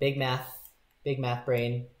 Big math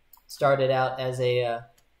brain. Started out as a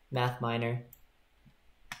math minor.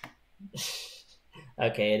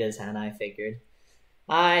 Okay, it is Hannah, I figured.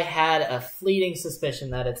 I had a fleeting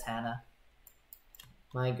suspicion that it's Hannah.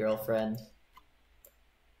 My girlfriend.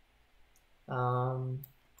 Okay,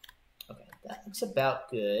 that looks about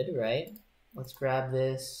good, right? Let's grab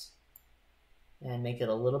this and make it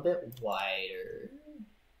a little bit wider.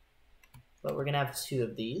 But we're gonna have 2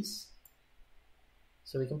 of these.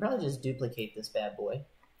 So we can probably just duplicate this bad boy.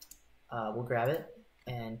 We'll grab it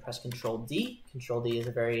and press Control D. Control D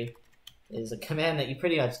is a command that you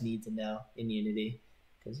pretty much need to know in Unity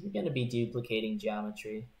because you're going to be duplicating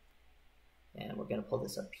geometry. And we're going to pull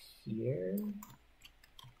this up here.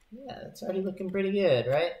 Yeah, that's already looking pretty good,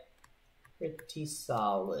 right? Pretty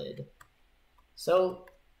solid. So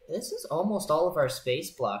this is almost all of our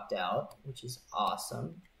space blocked out, which is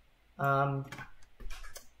awesome.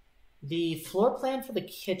 The floor plan for the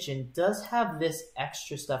kitchen does have this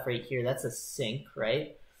extra stuff right here. That's a sink,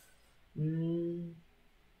 right? We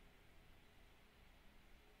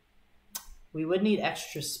would need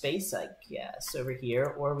extra space, I guess, over here,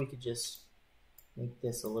 or we could just make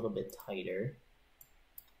this a little bit tighter.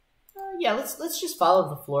 Yeah, let's just follow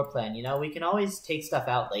the floor plan. You know, we can always take stuff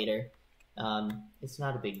out later. It's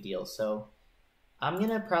not a big deal. So I'm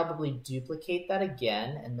gonna probably duplicate that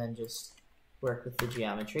again, and then just work with the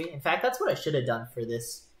geometry. In fact, that's what I should have done for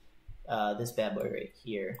this this bad boy right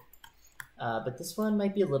here. But this one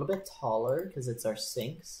might be a little bit taller because it's our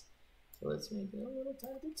sinks. So let's make it a little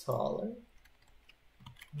tiny bit taller.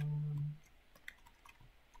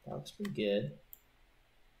 That looks pretty good.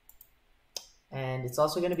 And it's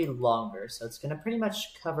also going to be longer, so it's going to pretty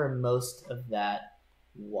much cover most of that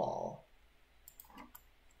wall.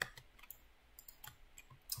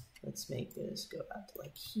 Let's make this go out to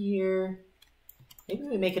like here. Maybe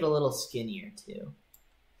we make it a little skinnier too,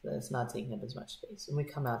 so that it's not taking up as much space. And we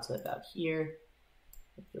come out to about here,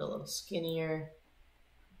 make it a little skinnier.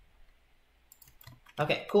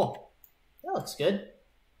 Okay, cool. That looks good.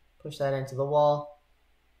 Push that into the wall.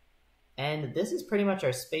 And this is pretty much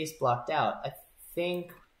our space blocked out. I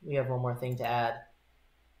think we have one more thing to add.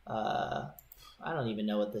 I don't even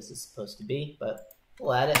know what this is supposed to be, but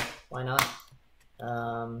we'll add it. Why not?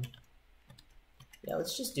 Yeah,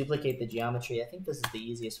 let's just duplicate the geometry. I think this is the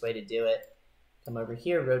easiest way to do it. Come over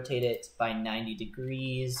here, rotate it by 90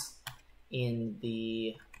 degrees in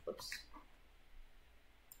the, whoops.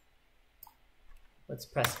 Let's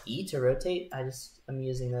press E to rotate. I'm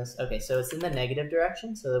using this. Okay, so it's in the negative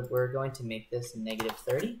direction, so we're going to make this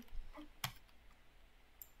 -30.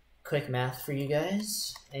 Quick math for you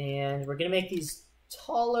guys. And we're gonna make these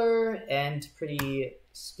taller and pretty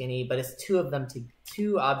skinny, but it's two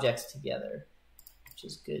objects together, which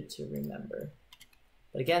is good to remember.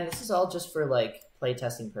 But again, this is all just for like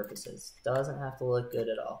playtesting purposes. Doesn't have to look good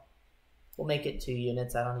at all. We'll make it 2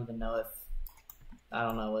 units. I don't know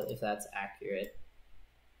if that's accurate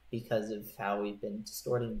because of how we've been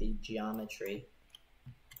distorting the geometry.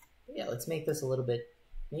 But yeah, let's make this a little bit.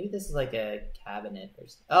 Maybe this is like a cabinet or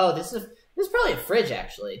something. Oh, this is probably a fridge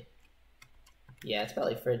actually. Yeah, it's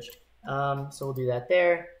probably a fridge. So we'll do that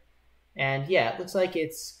there. And yeah, it looks like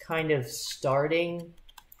it's kind of starting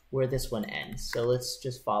where this one ends. So let's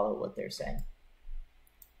just follow what they're saying.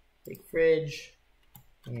 Big fridge,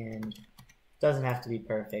 and it doesn't have to be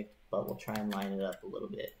perfect, but we'll try and line it up a little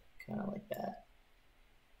bit, kind of like that.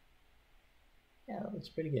 Yeah, that looks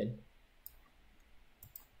pretty good.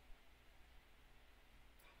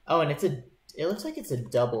 Oh, and it looks like it's a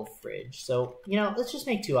double fridge. So, you know, let's just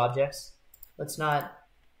make 2 objects. Let's not,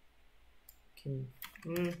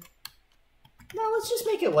 no, let's just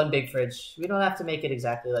make it 1 big fridge. We don't have to make it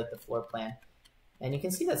exactly like the floor plan. And you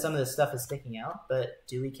can see that some of this stuff is sticking out, but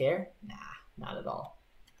do we care? Nah, not at all.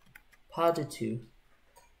 Pas du tout.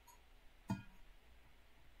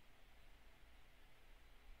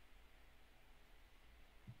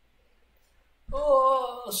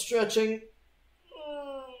 stretching.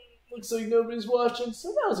 Looks like nobody's watching, so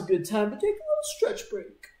that was a good time to take a little stretch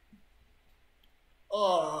break.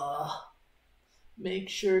 Make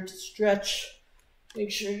sure to stretch.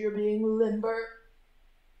 Make sure you're being limber.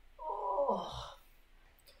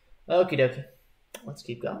 Okie dokie. Let's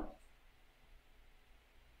keep going.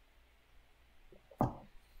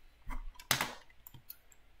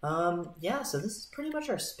 Yeah, so this is pretty much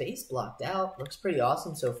our space blocked out. Looks pretty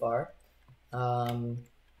awesome so far.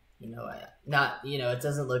 It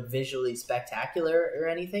doesn't look visually spectacular or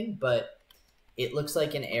anything, but it looks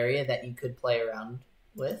like an area that you could play around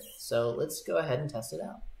with. So let's go ahead and test it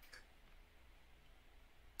out.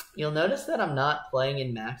 You'll notice that I'm not playing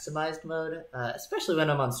in maximized mode, especially when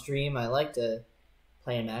I'm on stream. I like to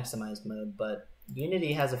play in maximized mode, but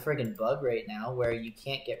Unity has a friggin' bug right now where you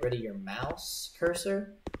can't get rid of your mouse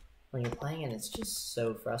cursor when you're playing, and it's just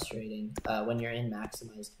so frustrating when you're in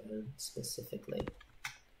maximized mode specifically.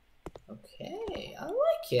 Okay, I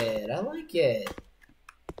like it.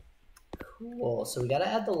 Cool, so we gotta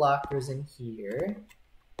add the lockers in here.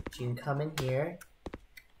 You can come in here,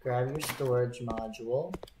 grab your storage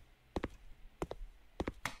module.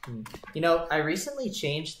 I recently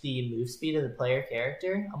changed the move speed of the player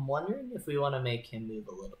character. I'm wondering if we want to make him move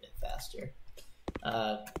a little bit faster.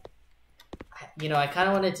 I kind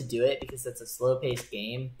of wanted to do it because it's a slow-paced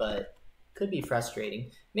game, but could be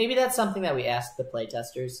frustrating. Maybe that's something that we ask the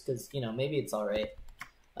playtesters, because, maybe it's alright.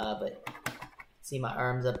 But see my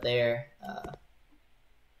arms up there.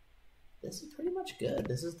 This is pretty much good.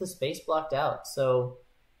 This is the space blocked out. So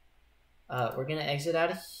we're going to exit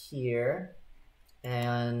out of here.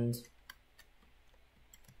 And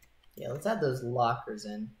yeah, let's add those lockers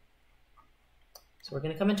in. So we're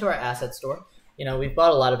going to come into our asset store. We've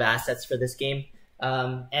bought a lot of assets for this game.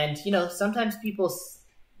 And sometimes people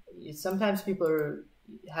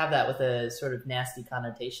have that with a sort of nasty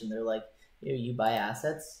connotation. They're like, you buy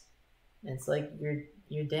assets? And it's like,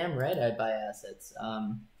 you're damn right I buy assets.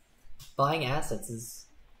 Buying assets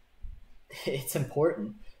it's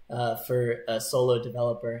important for a solo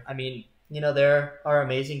developer. I mean, there are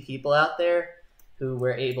amazing people out there who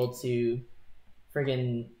were able to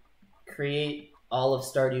friggin' create all of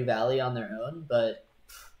Stardew Valley on their own, but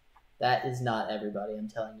that is not everybody, I'm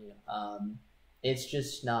telling you. It's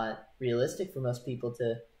just not realistic for most people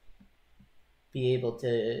to be able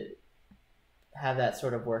to have that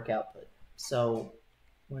sort of work output. So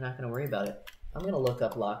we're not going to worry about it. I'm going to look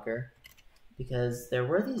up locker because there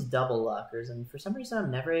were these double lockers, and for some reason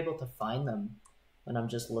I'm never able to find them when I'm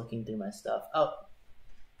just looking through my stuff. Oh,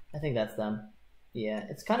 I think that's them. Yeah,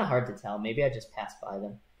 it's kind of hard to tell. Maybe I just passed by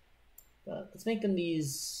them. But let's make them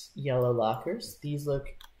these yellow lockers. These look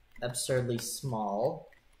absurdly small.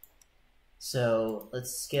 So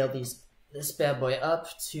let's scale this bad boy up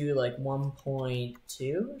to like 1.2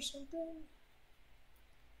 or something.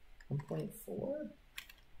 1.4.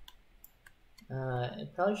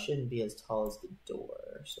 It probably shouldn't be as tall as the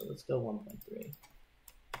door, so let's go 1.3.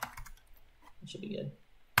 That should be good.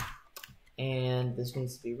 And this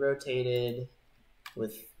needs to be rotated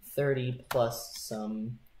with 30 plus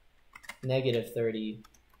some negative 30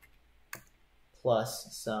 plus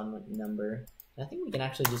some number. I think we can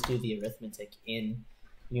actually just do the arithmetic in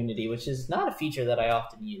Unity, which is not a feature that I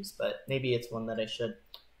often use, but maybe it's one that I should.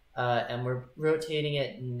 And we're rotating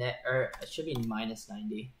it it should be minus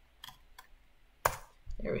 90.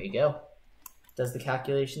 There we go. Does the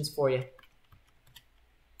calculations for you.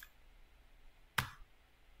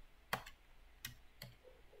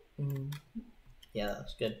 Yeah, that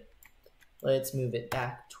looks good. Let's move it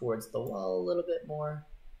back towards the wall a little bit more.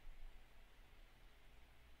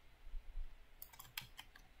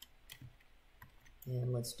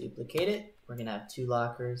 And let's duplicate it. We're gonna have 2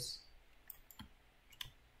 lockers.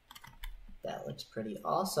 That looks pretty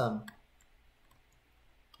awesome.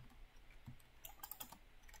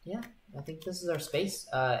 Yeah, I think this is our space,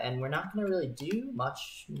 and we're not gonna really do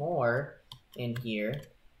much more in here.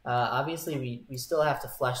 Obviously, we still have to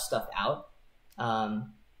flesh stuff out.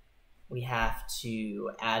 We have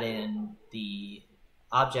to add in the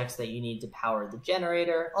objects that you need to power the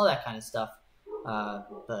generator, all that kind of stuff.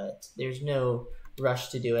 But there's no rush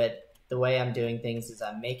to do it. The way I'm doing things is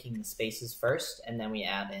I'm making the spaces first, and then we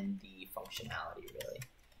add in the functionality, really.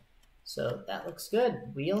 So that looks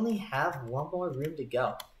good. We only have 1 more room to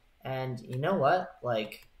go. And you know what?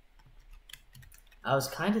 Like, I was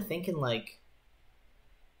kind of thinking, like,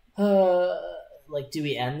 do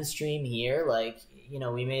we end the stream here? Like,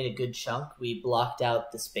 we made a good chunk. We blocked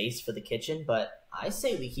out the space for the kitchen, but I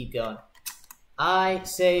say we keep going. I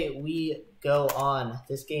say we go on.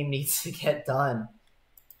 This game needs to get done,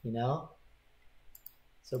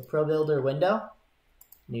 So ProBuilder window,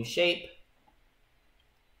 new shape.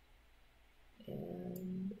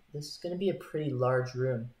 And this is going to be a pretty large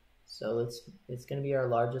room. So it's going to be our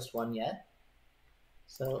largest one yet.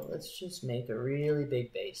 So let's just make a really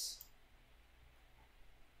big base.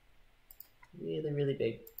 Really, really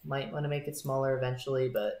big. Might want to make it smaller eventually,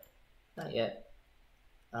 but not yet.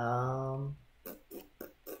 Gonna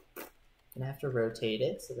have to rotate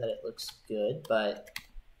it so that it looks good, but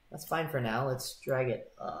that's fine for now. Let's drag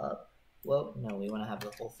it up. Whoa, no, we want to have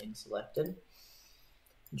the whole thing selected.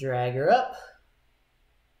 Drag her up.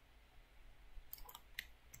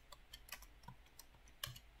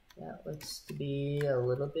 That looks to be a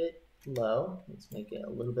little bit low. Let's make it a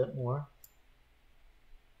little bit more.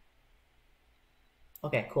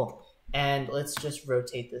 Okay, cool. And let's just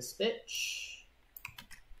rotate this bitch.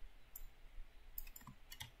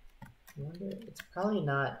 I wonder, it's probably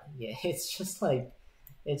not, yeah, it's just like,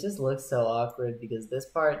 it just looks so awkward because this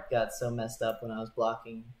part got so messed up when I was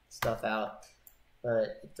blocking stuff out,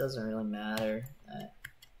 but it doesn't really matter.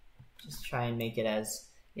 Just try and make it as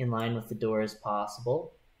in line with the door as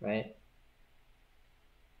possible, right?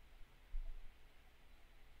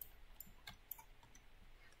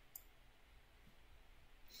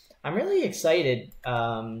 I'm really excited.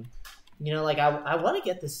 You know, like I want to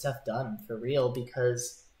get this stuff done for real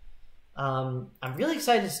because I'm really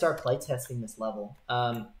excited to start playtesting this level.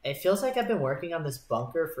 It feels like I've been working on this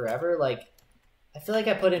bunker forever. Like, I feel like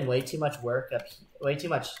I put in way too much work up, way too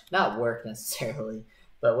much, not work necessarily,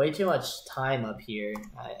 but way too much time up here.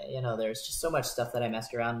 You know, there's just so much stuff that I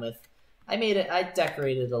messed around with. I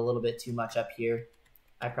decorated a little bit too much up here.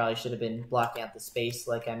 I probably should have been blocking out the space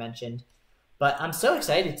like I mentioned. But I'm so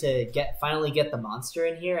excited to finally get the monster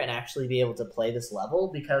in here and actually be able to play this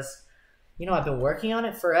level because, you know, I've been working on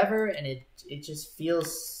it forever and it just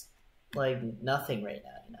feels like nothing right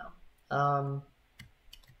now, you know.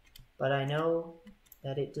 But I know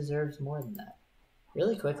that it deserves more than that.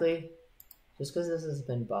 Really quickly, just because this has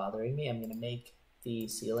been bothering me, I'm going to make the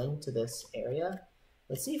ceiling to this area.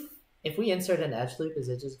 Let's see if we insert an edge loop, is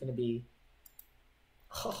it just going to be...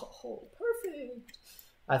 Oh, perfect!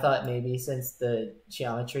 I thought maybe since the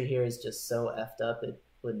geometry here is just so effed up, it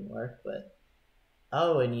wouldn't work, but...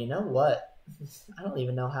 Oh, and you know what? I don't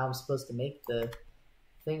even know how I'm supposed to make the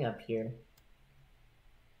thing up here.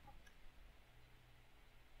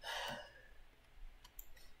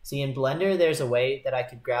 See, in Blender, there's a way that I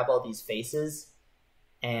could grab all these faces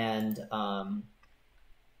and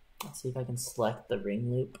let's see if I can select the ring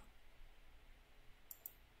loop.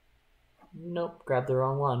 Nope, grabbed the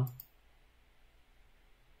wrong one.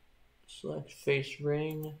 Select face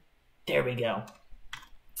ring. There we go.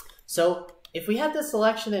 So if we had the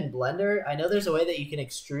selection in Blender, I know there's a way that you can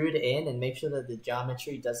extrude in and make sure that the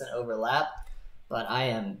geometry doesn't overlap, but I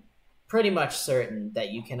am pretty much certain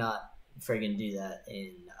that you cannot friggin' do that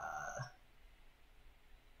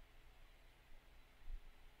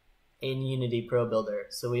in Unity ProBuilder.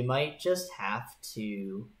 So we might just have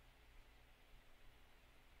to...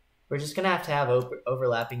 We're just gonna have to have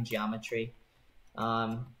overlapping geometry.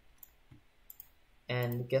 And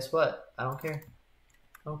guess what? I don't care.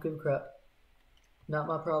 I don't give a crap. Not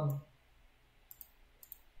my problem.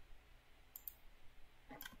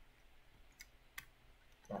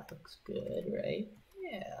 That looks good, right?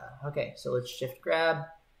 Yeah. Okay, so let's shift grab.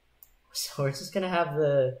 So we're just gonna have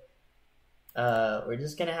the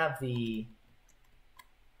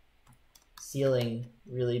ceiling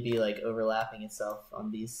really be like overlapping itself on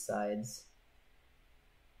these sides.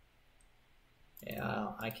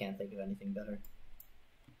 Yeah, I can't think of anything better.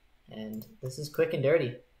 And this is quick and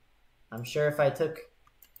dirty. I'm sure if I took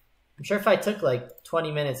like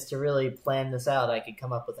 20 minutes to really plan this out, I could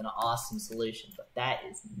come up with an awesome solution, but that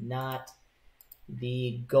is not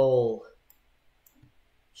the goal.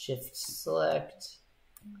 Shift select.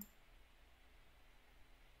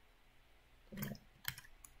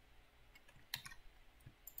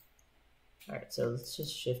 All right, so let's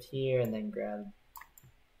just shift here and then grab.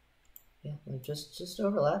 Yeah, like just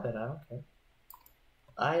overlap it. I don't care.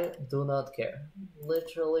 I do not care.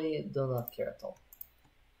 Literally do not care at all.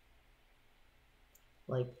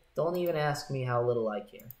 Like, don't even ask me how little I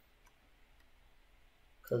care.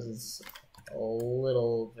 Because it's a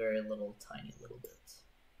little, very little, tiny little bit.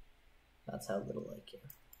 That's how little I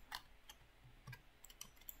care.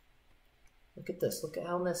 Look at this. Look at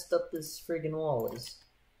how messed up this friggin' wall is.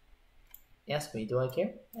 Ask me, do I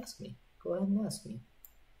care? Ask me. Go ahead and ask me.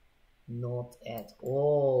 Not at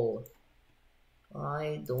all.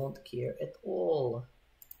 I don't care at all.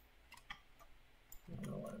 I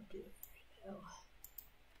don't know what I'm doing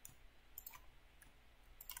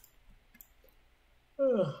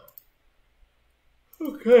right now.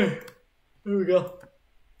 Okay, there we go.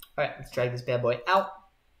 right, let's drag this bad boy out.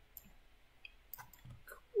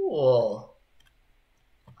 Cool.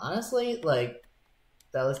 Honestly, like,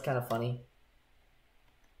 that was kind of funny.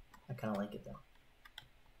 I kind of like it though.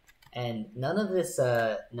 And none of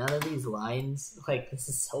these lines, like, this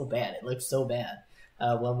is so bad. It looks so bad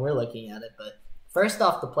when we're looking at it. But first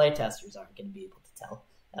off, the playtesters aren't going to be able to tell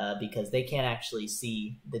because they can't actually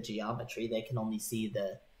see the geometry. They can only see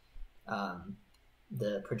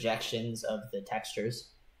the projections of the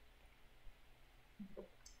textures.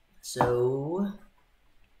 So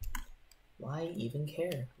why even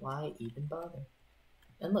care? Why even bother?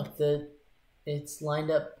 And look, it's lined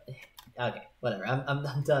up. Okay, whatever. I'm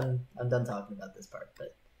done. I'm done talking about this part,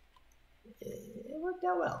 but it worked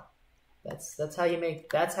out well. That's how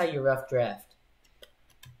you rough draft.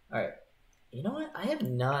 All right. You know what? I have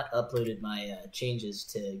not uploaded my changes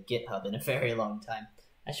to GitHub in a very long time.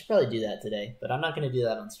 I should probably do that today, but I'm not going to do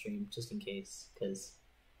that on stream just in case, because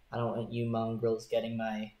I don't want you mongrels getting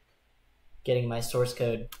my source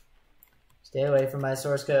code. Stay away from my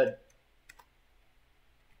source code.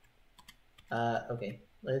 Okay,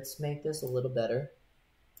 let's make this a little better.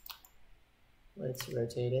 Let's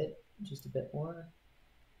rotate it just a bit more.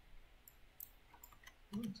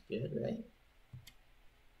 Looks good, right?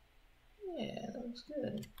 Yeah, that looks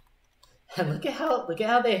good. And look at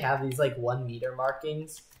how they have these like 1 meter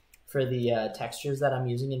markings for the textures that I'm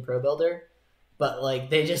using in ProBuilder, but like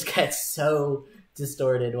they just get so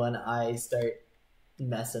distorted when I start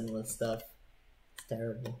messing with stuff. It's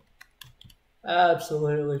terrible.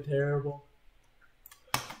 Absolutely terrible.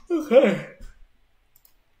 Okay.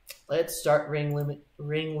 Let's start ring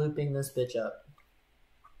looping this bitch up.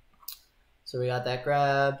 So we got that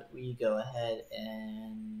grabbed. We go ahead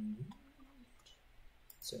and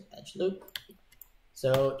insert edge loop.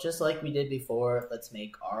 So just like we did before, let's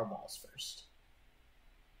make our walls first.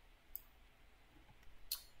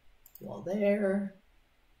 Wall there.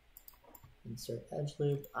 Insert edge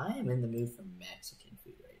loop. I am in the mood for Mexican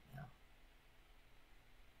food right now.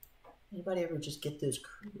 Anybody ever just get those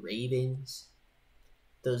cravings?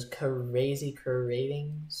 Those crazy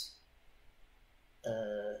cravings?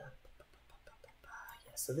 Yeah,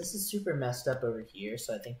 so this is super messed up over here,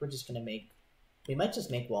 so I think we're just gonna we might just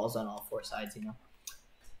make walls on all 4 sides, you know?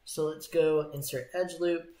 So let's go insert edge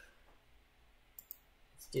loop.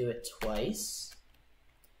 Let's do it twice.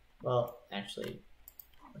 Well, actually,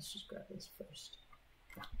 let's just grab this first.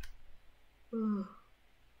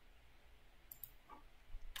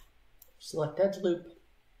 Select edge loop.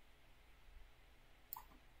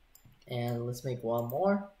 And let's make one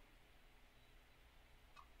more.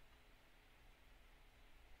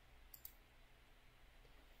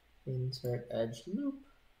 Insert edge loop.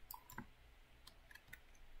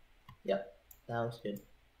 Yep, that looks good.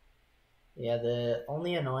 Yeah, the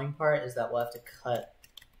only annoying part is that we'll have to cut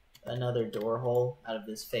another door hole out of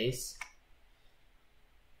this face.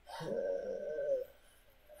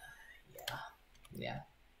 Yeah,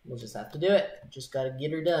 we'll just have to do it. Just gotta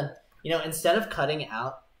get her done. You know, instead of cutting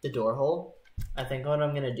out the door hole, I think what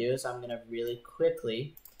I'm gonna do is I'm gonna really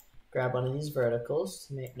quickly grab one of these verticals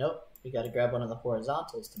to make, nope, we gotta grab one of the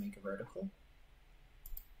horizontals to make a vertical.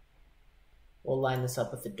 We'll line this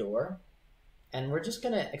up with the door, and we're just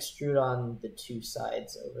gonna extrude on the 2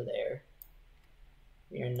 sides over there.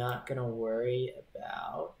 We are not gonna worry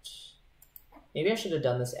about, maybe I should have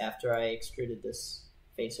done this after I extruded this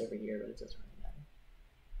face over here, but it doesn't really matter.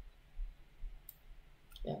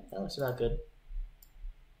 Yeah, that looks about good.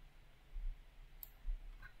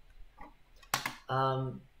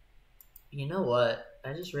 You know what?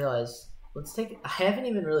 I just realized, I haven't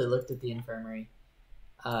even really looked at the infirmary.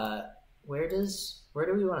 Where do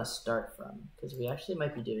we want to start from? Because we actually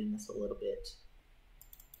might be doing this a little bit.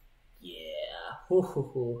 Yeah.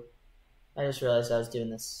 I just realized I was doing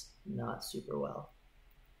this not super well.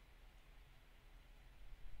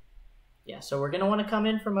 Yeah, so we're going to want to come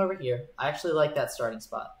in from over here. I actually like that starting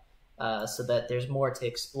spot so that there's more to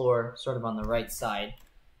explore sort of on the right side.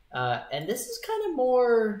 And this is kind of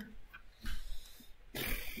more...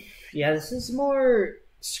 Yeah, this is more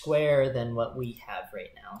square than what we have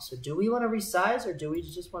right now. So do we want to resize or do we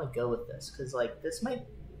just want to go with this? Because like this might,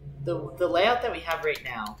 the layout that we have right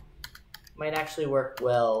now might actually work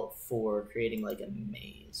well for creating like a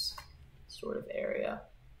maze sort of area.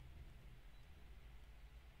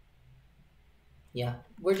 Yeah,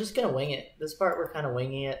 we're just gonna wing it. This part we're kind of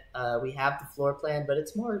winging it. We have the floor plan, but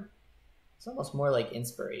it's almost more like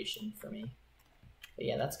inspiration for me. But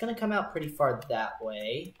yeah, that's gonna come out pretty far that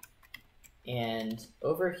way. And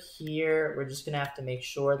over here, we're just gonna have to make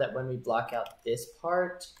sure that when we block out this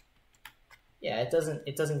part, Yeah, it doesn't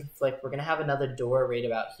conflict. We're gonna have another door right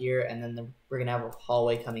about here, and then we're gonna have a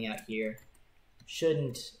hallway coming out here.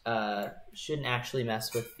 Shouldn't actually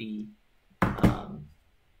mess with the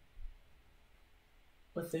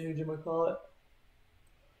whatchamacallit?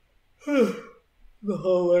 The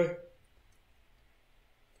hallway.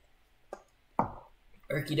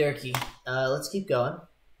 Okie dokie. Let's keep going.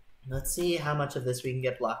 Let's see how much of this we can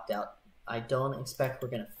get blocked out. I don't expect we're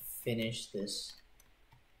gonna finish this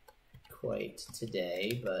quite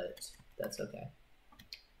today, but that's okay.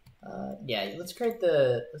 Yeah, let's create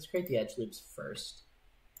the edge loops first.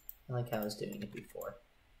 I like how I was doing it before.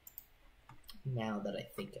 Now that I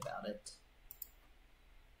think about it,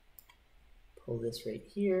 pull this right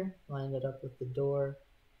here, line it up with the door,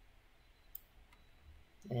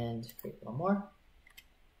 and create one more.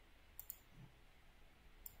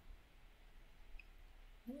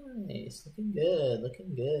 Nice, looking good,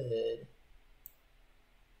 looking good.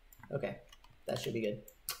 Okay, that should be good.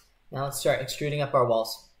 Now let's start extruding up our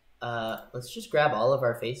walls. Let's just grab all of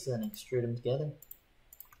our faces and extrude them together,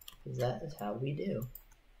 because that is how we do.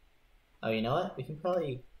 Oh, you know what? We can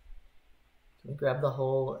probably, can we grab the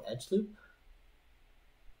whole edge loop?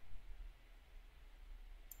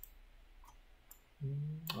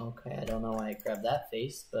 Okay, I don't know why I grabbed that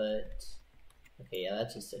face, but okay, yeah,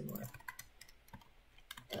 that just didn't work.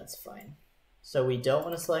 That's fine. So we don't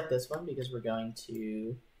want to select this one because we're going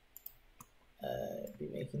to be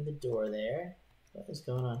making the door there. What is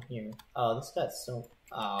going on here? Oh, this got so...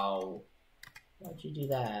 Oh, why'd you do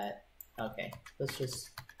that? Okay, let's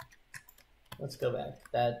go back.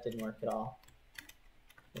 That didn't work at all.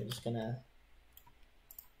 We're just gonna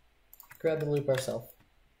grab the loop ourselves.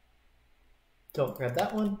 Don't grab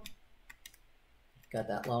that one. Got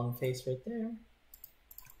that long face right there.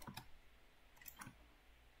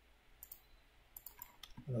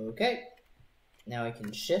 Okay, now we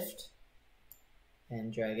can shift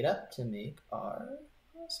and drag it up to make our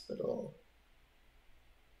hospital.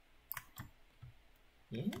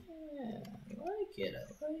 Yeah, I like it,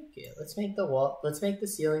 I like it. Let's make the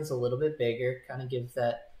ceilings a little bit bigger, kind of give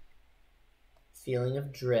that feeling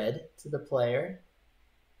of dread to the player.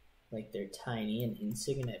 Like they're tiny and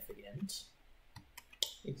insignificant.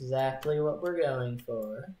 Exactly what we're going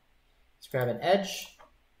for. Let's grab an edge.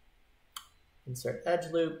 Insert edge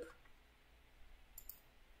loop,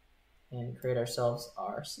 and create ourselves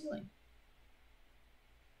our ceiling.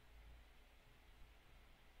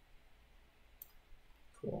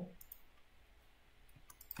 Cool.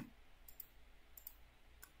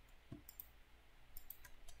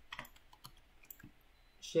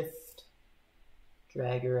 Shift,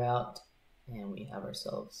 drag her out, and we have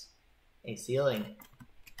ourselves a ceiling.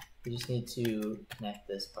 We just need to connect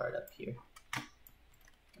this part up here.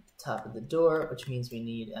 Top of the door, which means we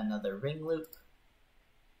need another ring loop.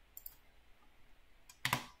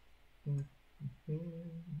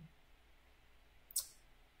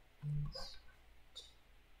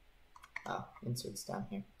 Oh, insert's down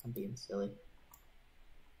here. I'm being silly.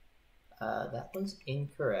 That was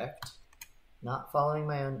incorrect. Not following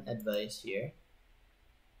my own advice here.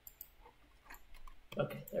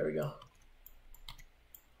 Okay, there we go.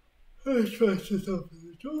 Let's press this open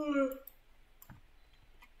the door.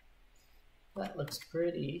 That looks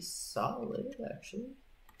pretty solid, actually.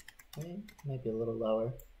 Okay, might be a little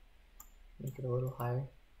lower. Make it a little higher.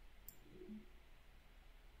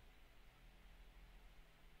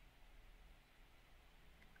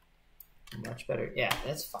 Much better. Yeah,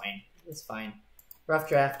 that's fine. That's fine. Rough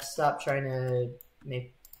draft. Stop trying to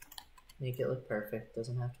make it look perfect.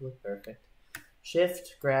 Doesn't have to look perfect.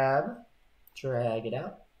 Shift, grab, drag it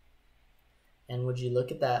out. And would you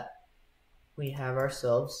look at that? We have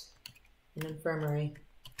ourselves an infirmary.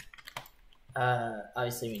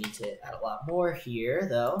 Obviously we need to add a lot more here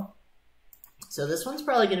though. So this one's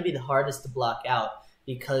probably going to be the hardest to block out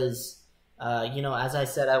because, you know, as I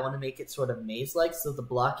said, I want to make it sort of maze-like. So the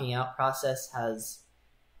blocking out process has,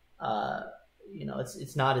 you know,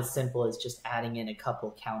 it's not as simple as just adding in a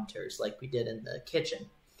couple counters like we did in the kitchen.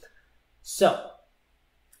 So,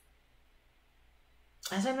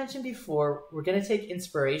 as I mentioned before, we're going to take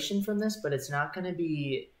inspiration from this, but it's not going to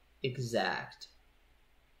be exact.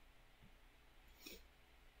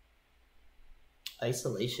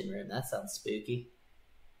 Isolation room, that sounds spooky.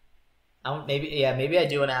 Maybe I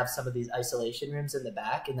do want to have some of these isolation rooms in the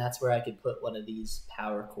back, and that's where I could put one of these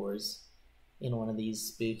power cores in one of these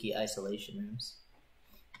spooky isolation rooms.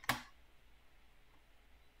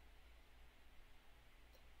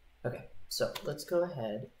 Okay, so let's go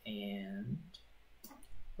ahead and...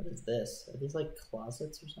 What is this? Are these like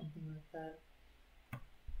closets or something like that?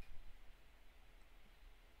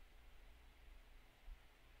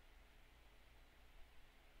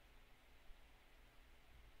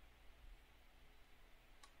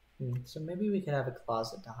 So maybe we could have a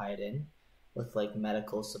closet to hide in with like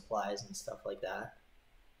medical supplies and stuff like that.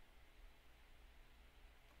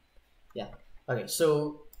 Yeah. Okay,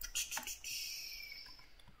 so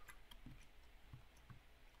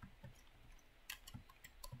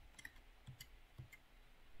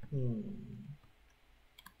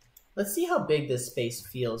let's see how big this space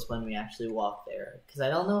feels when we actually walk there, because I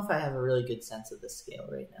don't know if I have a really good sense of the scale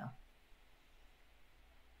right now.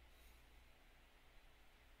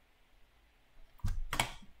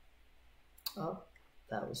 Oh,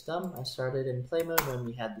 that was dumb. I started in play mode when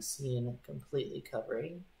we had the scene completely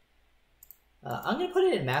covering. I'm going to put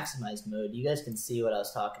it in maximized mode. You guys can see what I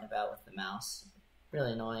was talking about with the mouse.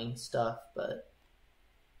 Really annoying stuff, but...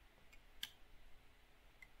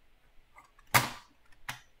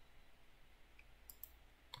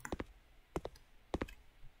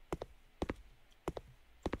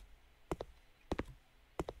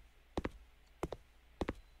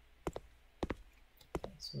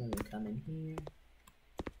 So when we come in here,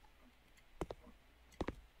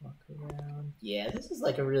 walk around. Yeah, this is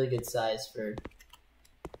like a really good size for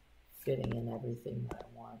fitting in everything that I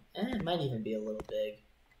want. And it might even be a little big.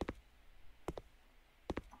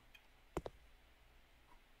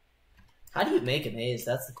 How do you make a maze?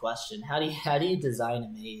 That's the question. How do you design a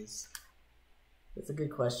maze? That's a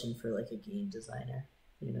good question for like a game designer,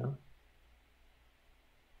 you know?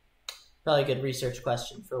 Probably a good research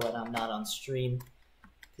question for when I'm not on stream.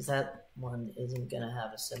 Because that one isn't going to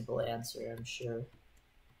have a simple answer, I'm sure.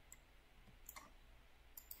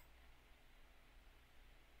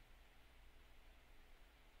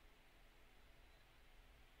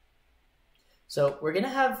 So we're going to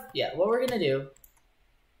have, yeah, what we're going to do,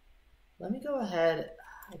 let me go ahead.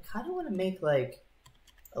 I kind of want to make like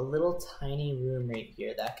a little tiny room right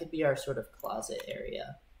here. That could be our sort of closet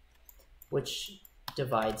area, which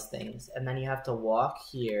divides things. And then you have to walk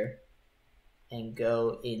here and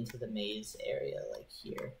go into the maze area like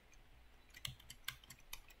here.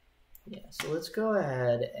 Yeah, so let's go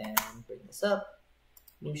ahead and bring this up.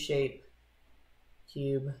 New shape,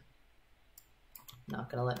 cube. Not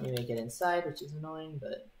gonna let me make it inside, which is annoying,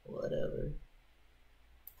 but whatever.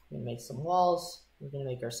 We're gonna make some walls. We're gonna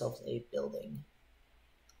make ourselves a building.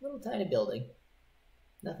 A little tiny building.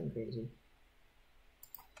 Nothing crazy.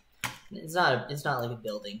 It's not like a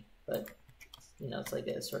building, but you know, it's like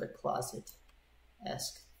a sort of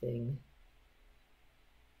closet-esque thing.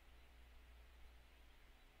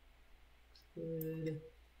 Good.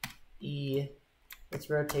 E. Let's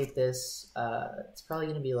rotate this. It's probably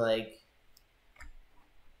gonna be like.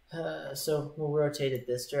 So we'll rotate it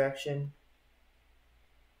this direction.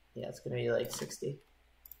 Yeah, it's gonna be like 60.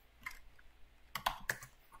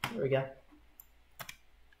 There we go.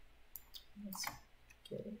 Let's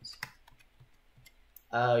get it.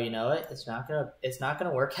 Oh, you know what? It's not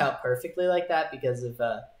gonna work out perfectly like that because of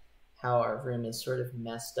how our room is sort of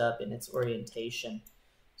messed up in its orientation.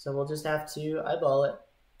 So we'll just have to eyeball it.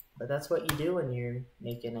 But that's what you do when you're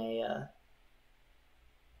making a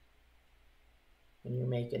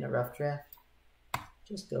rough draft.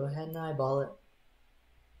 Just go ahead and eyeball it.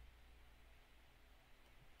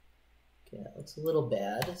 Okay, that looks a little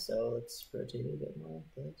bad, so let's rotate it a bit more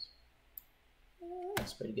like this.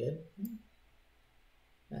 That's pretty good.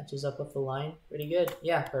 Matches up with the line. Pretty good.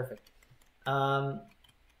 Yeah, perfect.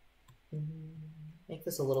 Make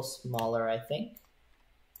this a little smaller, I think.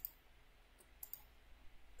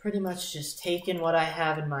 Pretty much just taking what I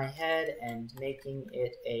have in my head and making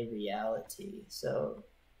it a reality. So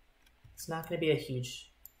it's not going to be a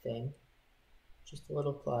huge thing. Just a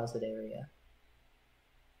little closet area.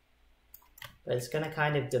 But it's going to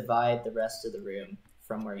kind of divide the rest of the room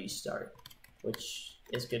from where you start, which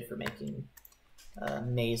is good for making a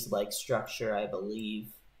maze-like structure, I believe.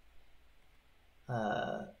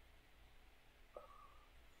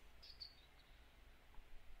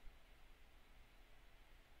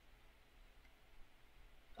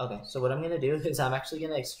 Okay, so what I'm going to do is I'm actually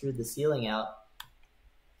going to extrude the ceiling out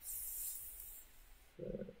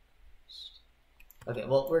first. Okay,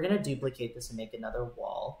 well, we're going to duplicate this and make another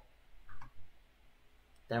wall.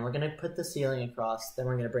 Then we're going to put the ceiling across. Then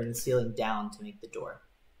we're going to bring the ceiling down to make the door.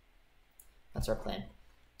 That's our plan.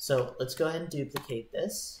 So let's go ahead and duplicate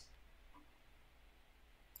this.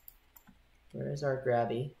 Where is our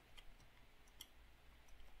grabby?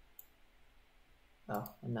 Oh,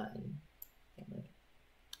 I'm not in camera.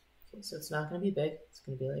 Okay, so it's not going to be big. It's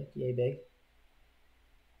going to be like yay big.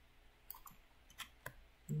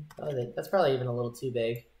 That's probably even a little too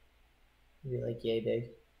big. Maybe like yay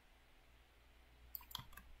big.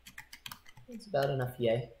 It's about enough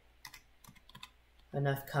yay.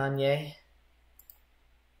 Enough Kanye.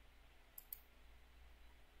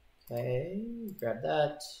 Okay, grab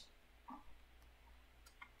that.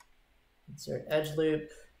 Insert edge loop,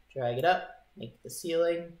 drag it up, make the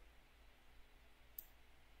ceiling.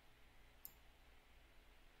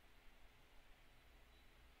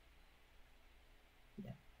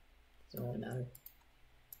 Yeah, doesn't really matter.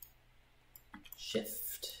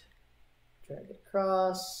 Shift, drag it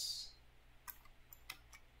across.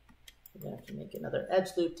 We're gonna have to make another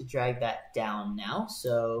edge loop to drag that down now.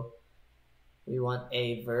 So we want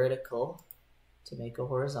a vertical to make a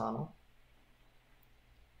horizontal.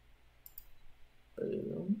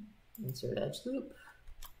 Boom, insert edge loop,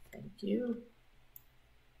 thank you.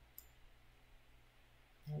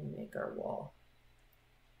 And we make our wall.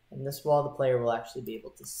 And this wall the player will actually be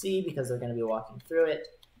able to see because they're gonna be walking through it.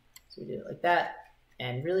 So we do it like that.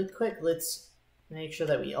 And really quick, let's make sure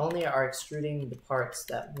that we only are extruding the parts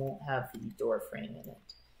that won't have the door frame in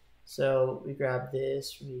it. So we grab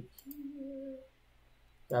this right here,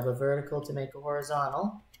 grab a vertical to make a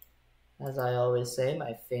horizontal. As I always say,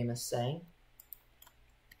 my famous saying.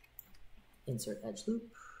 Insert edge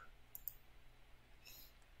loop.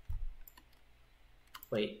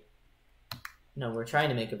 Wait, no, we're trying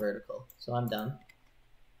to make a vertical, so I'm done.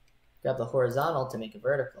 Grab the horizontal to make a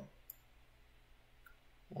vertical.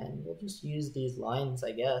 And we'll just use these lines,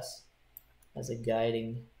 I guess, as a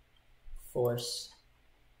guiding force.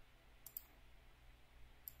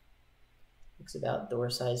 Looks about door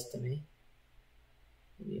size to me.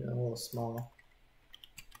 Maybe even a little small.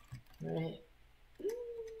 All right.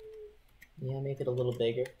 Yeah, make it a little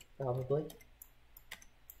bigger, probably.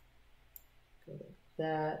 Go like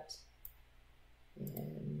that.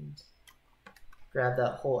 And grab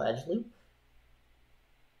that whole edge loop.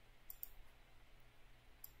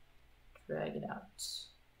 Drag it out.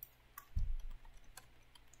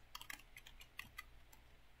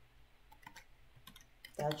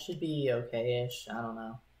 That should be okay-ish, I don't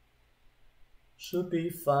know. Should be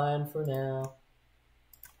fine for now.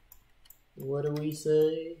 What do we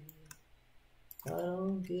say? I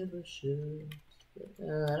don't give a shit.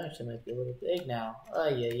 That actually might be a little big now.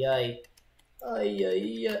 Ay, ay, ay. Ay,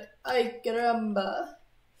 ay, ay. Ay, caramba.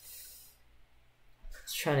 I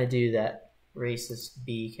was trying to do that racist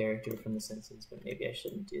bee character from The Simpsons, but maybe I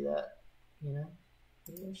shouldn't do that. You know?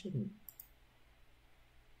 Maybe I shouldn't.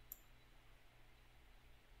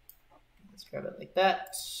 Let's grab it like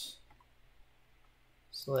that.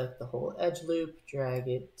 Select the whole edge loop, drag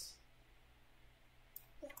it.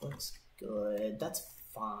 That looks good. That's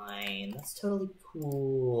fine. That's totally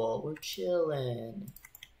cool. We're chilling.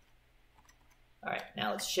 Alright,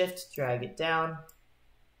 now let's shift, drag it down.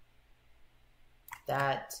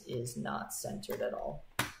 That is not centered at all.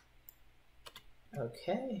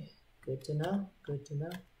 Okay, good to know, good to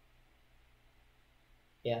know.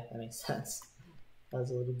 Yeah, that makes sense. That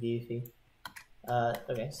was a little goofy.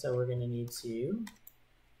 Okay, so we're gonna need to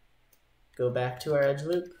go back to our edge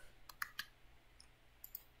loop.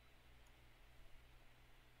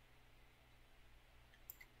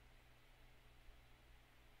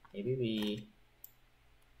 Maybe we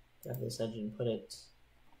grab this edge and put it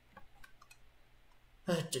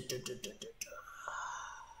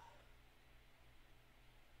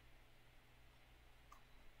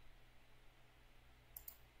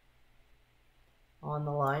on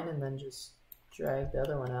the line and then just drag the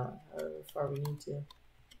other one out however far we need to.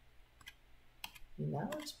 I mean,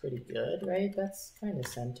 that looks pretty good, right? That's kind of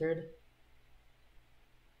centered.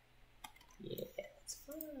 Yeah, it's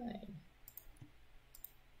fine.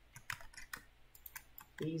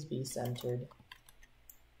 Please be centered.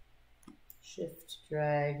 Shift,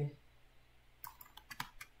 drag.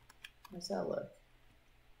 How does that look?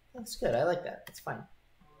 That's good. I like that. That's fine.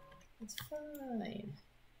 That's fine.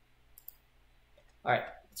 All right,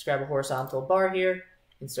 let's grab a horizontal bar here.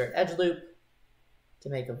 Insert edge loop to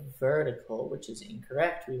make a vertical, which is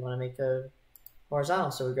incorrect. We want to make a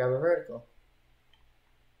horizontal, so we grab a vertical.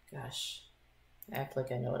 Gosh, I act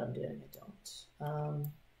like I know what I'm doing. I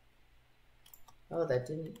don't. Oh, that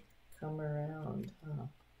didn't come around. Huh.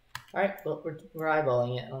 All right, well, we're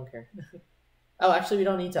eyeballing it. I don't care. Oh, actually, we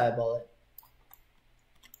don't need to eyeball it.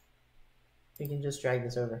 We can just drag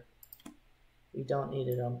this over. We don't need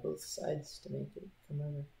it on both sides to make it come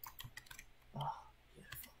over. Oh,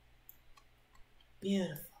 beautiful.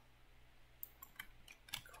 Beautiful.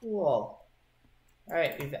 Cool. All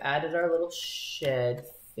right, we've added our little shed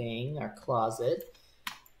thing, our closet.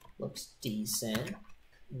 Looks decent.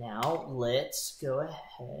 Now let's go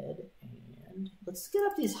ahead and let's get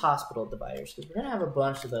up these hospital dividers because we're going to have a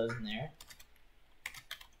bunch of those in there.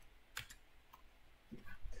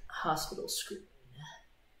 Hospital screen.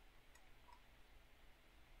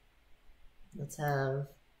 Let's have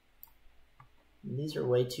And these are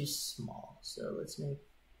way too small, so let's make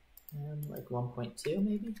them like 1.2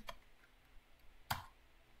 maybe.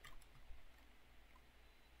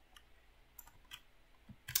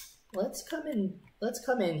 Let's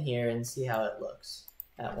come in here and see how it looks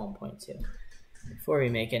at 1.2 before we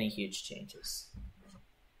make any huge changes.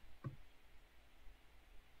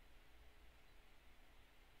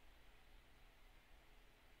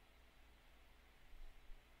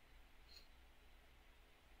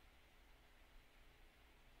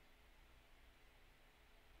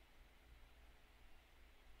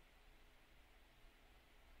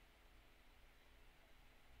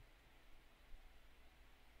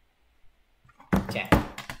 Okay.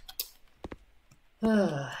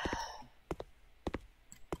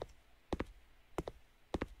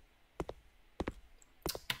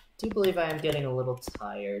 Do believe I am getting a little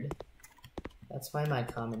tired. That's why my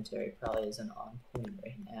commentary probably isn't on point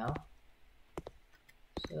right now.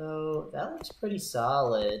 So that looks pretty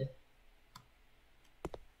solid.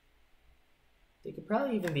 They could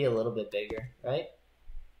probably even be a little bit bigger, right?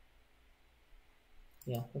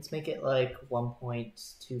 Yeah, let's make it like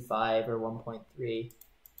 1.25 or 1.3.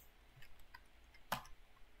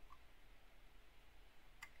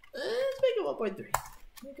 Let's make it 1.3.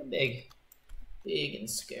 Make them big. Big and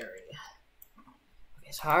scary.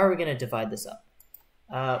 Okay, so how are we going to divide this up?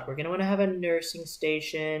 We're going to want to have a nursing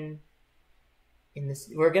station. In this,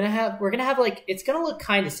 we're gonna have like, it's gonna look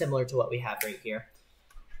kind of similar to what we have right here.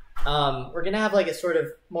 We're gonna have like a sort of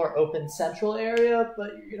more open central area,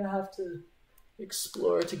 but you're gonna have to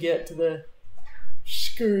explore to get to the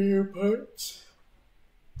scarier parts.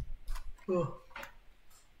 Oh.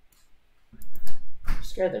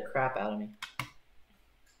 Scared the crap out of me.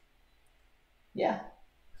 Yeah.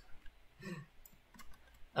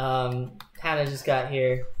 Hannah just got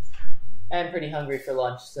here. I'm pretty hungry for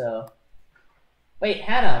lunch, so. Wait,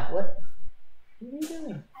 Hannah, what are you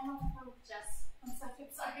doing? I don't know, Jess. 1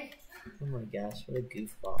 second, sorry. Oh my gosh, what a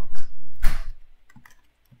goofball.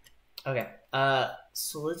 Okay,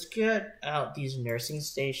 so let's get out these nursing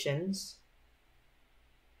stations.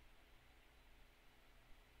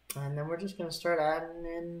 And then we're just gonna start adding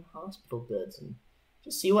in hospital beds and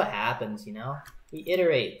just see what happens, you know? We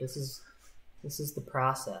iterate. This is the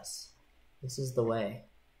process. This is the way.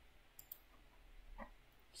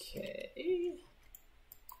 Okay.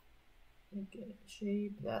 Get a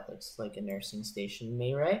shape. That looks like a nursing station to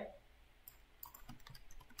me, right?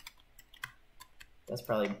 That's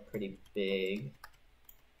probably pretty big.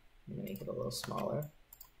 I'm gonna make it a little smaller.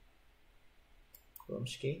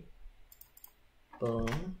 Boomski.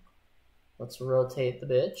 Boom. Let's rotate the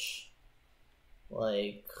bitch.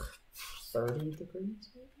 Like 30 degrees,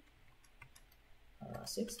 maybe?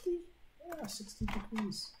 60? Yeah, 60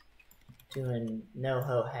 degrees. Doing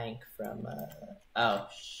No-Ho Hank from, oh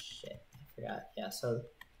shit. Forgot. Yeah, so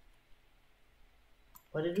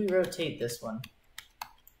what did we rotate this one?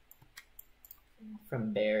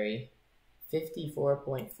 From Barry.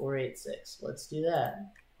 54.486. Let's do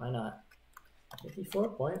that. Why not?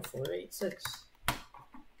 54.486.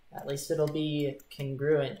 At least it'll be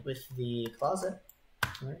congruent with the closet.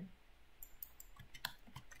 Right?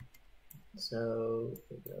 So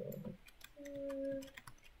we go there.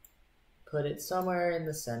 Put it somewhere in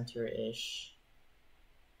the center-ish.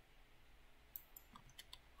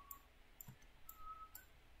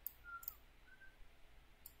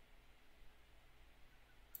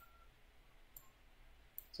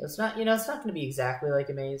 So it's not, it's not going to be exactly like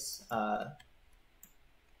a maze. But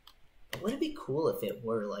wouldn't it be cool if it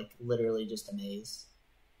were like literally just a maze?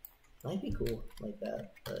 Might be cool like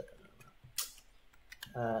that, but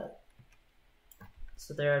I don't know.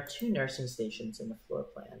 So there are 2 nursing stations in the floor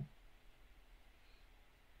plan.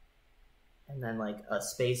 And then like a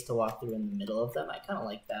space to walk through in the middle of them. I kind of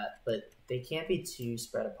like that, but they can't be too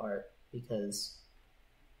spread apart because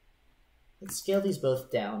let's scale these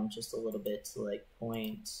both down just a little bit to like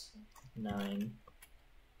 0.9.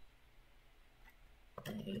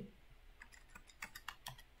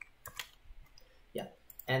 Yeah,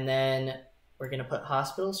 and then we're gonna put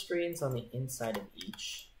hospital screens on the inside of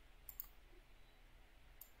each.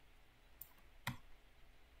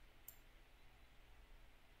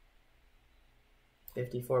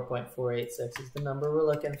 $54.486 is the number we're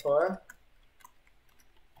looking for.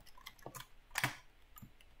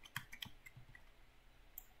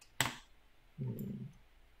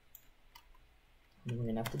 And we're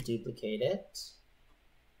gonna have to duplicate it.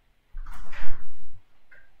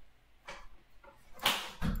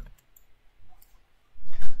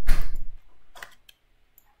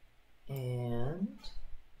 And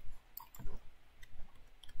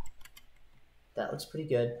that looks pretty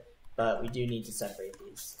good. but we do need to separate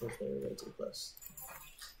these because they're way too close.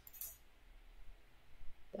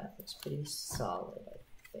 That looks pretty solid, I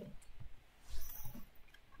think.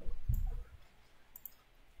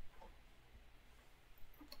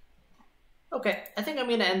 Okay, I think I'm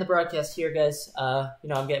going to end the broadcast here, guys.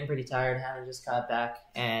 I'm getting pretty tired. Hannah just got back,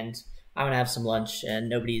 and I'm going to have some lunch, and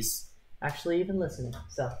nobody's actually even listening.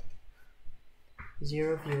 So,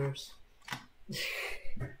 0 viewers.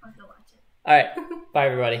 I'll go watch it. All right, bye,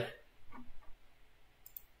 everybody.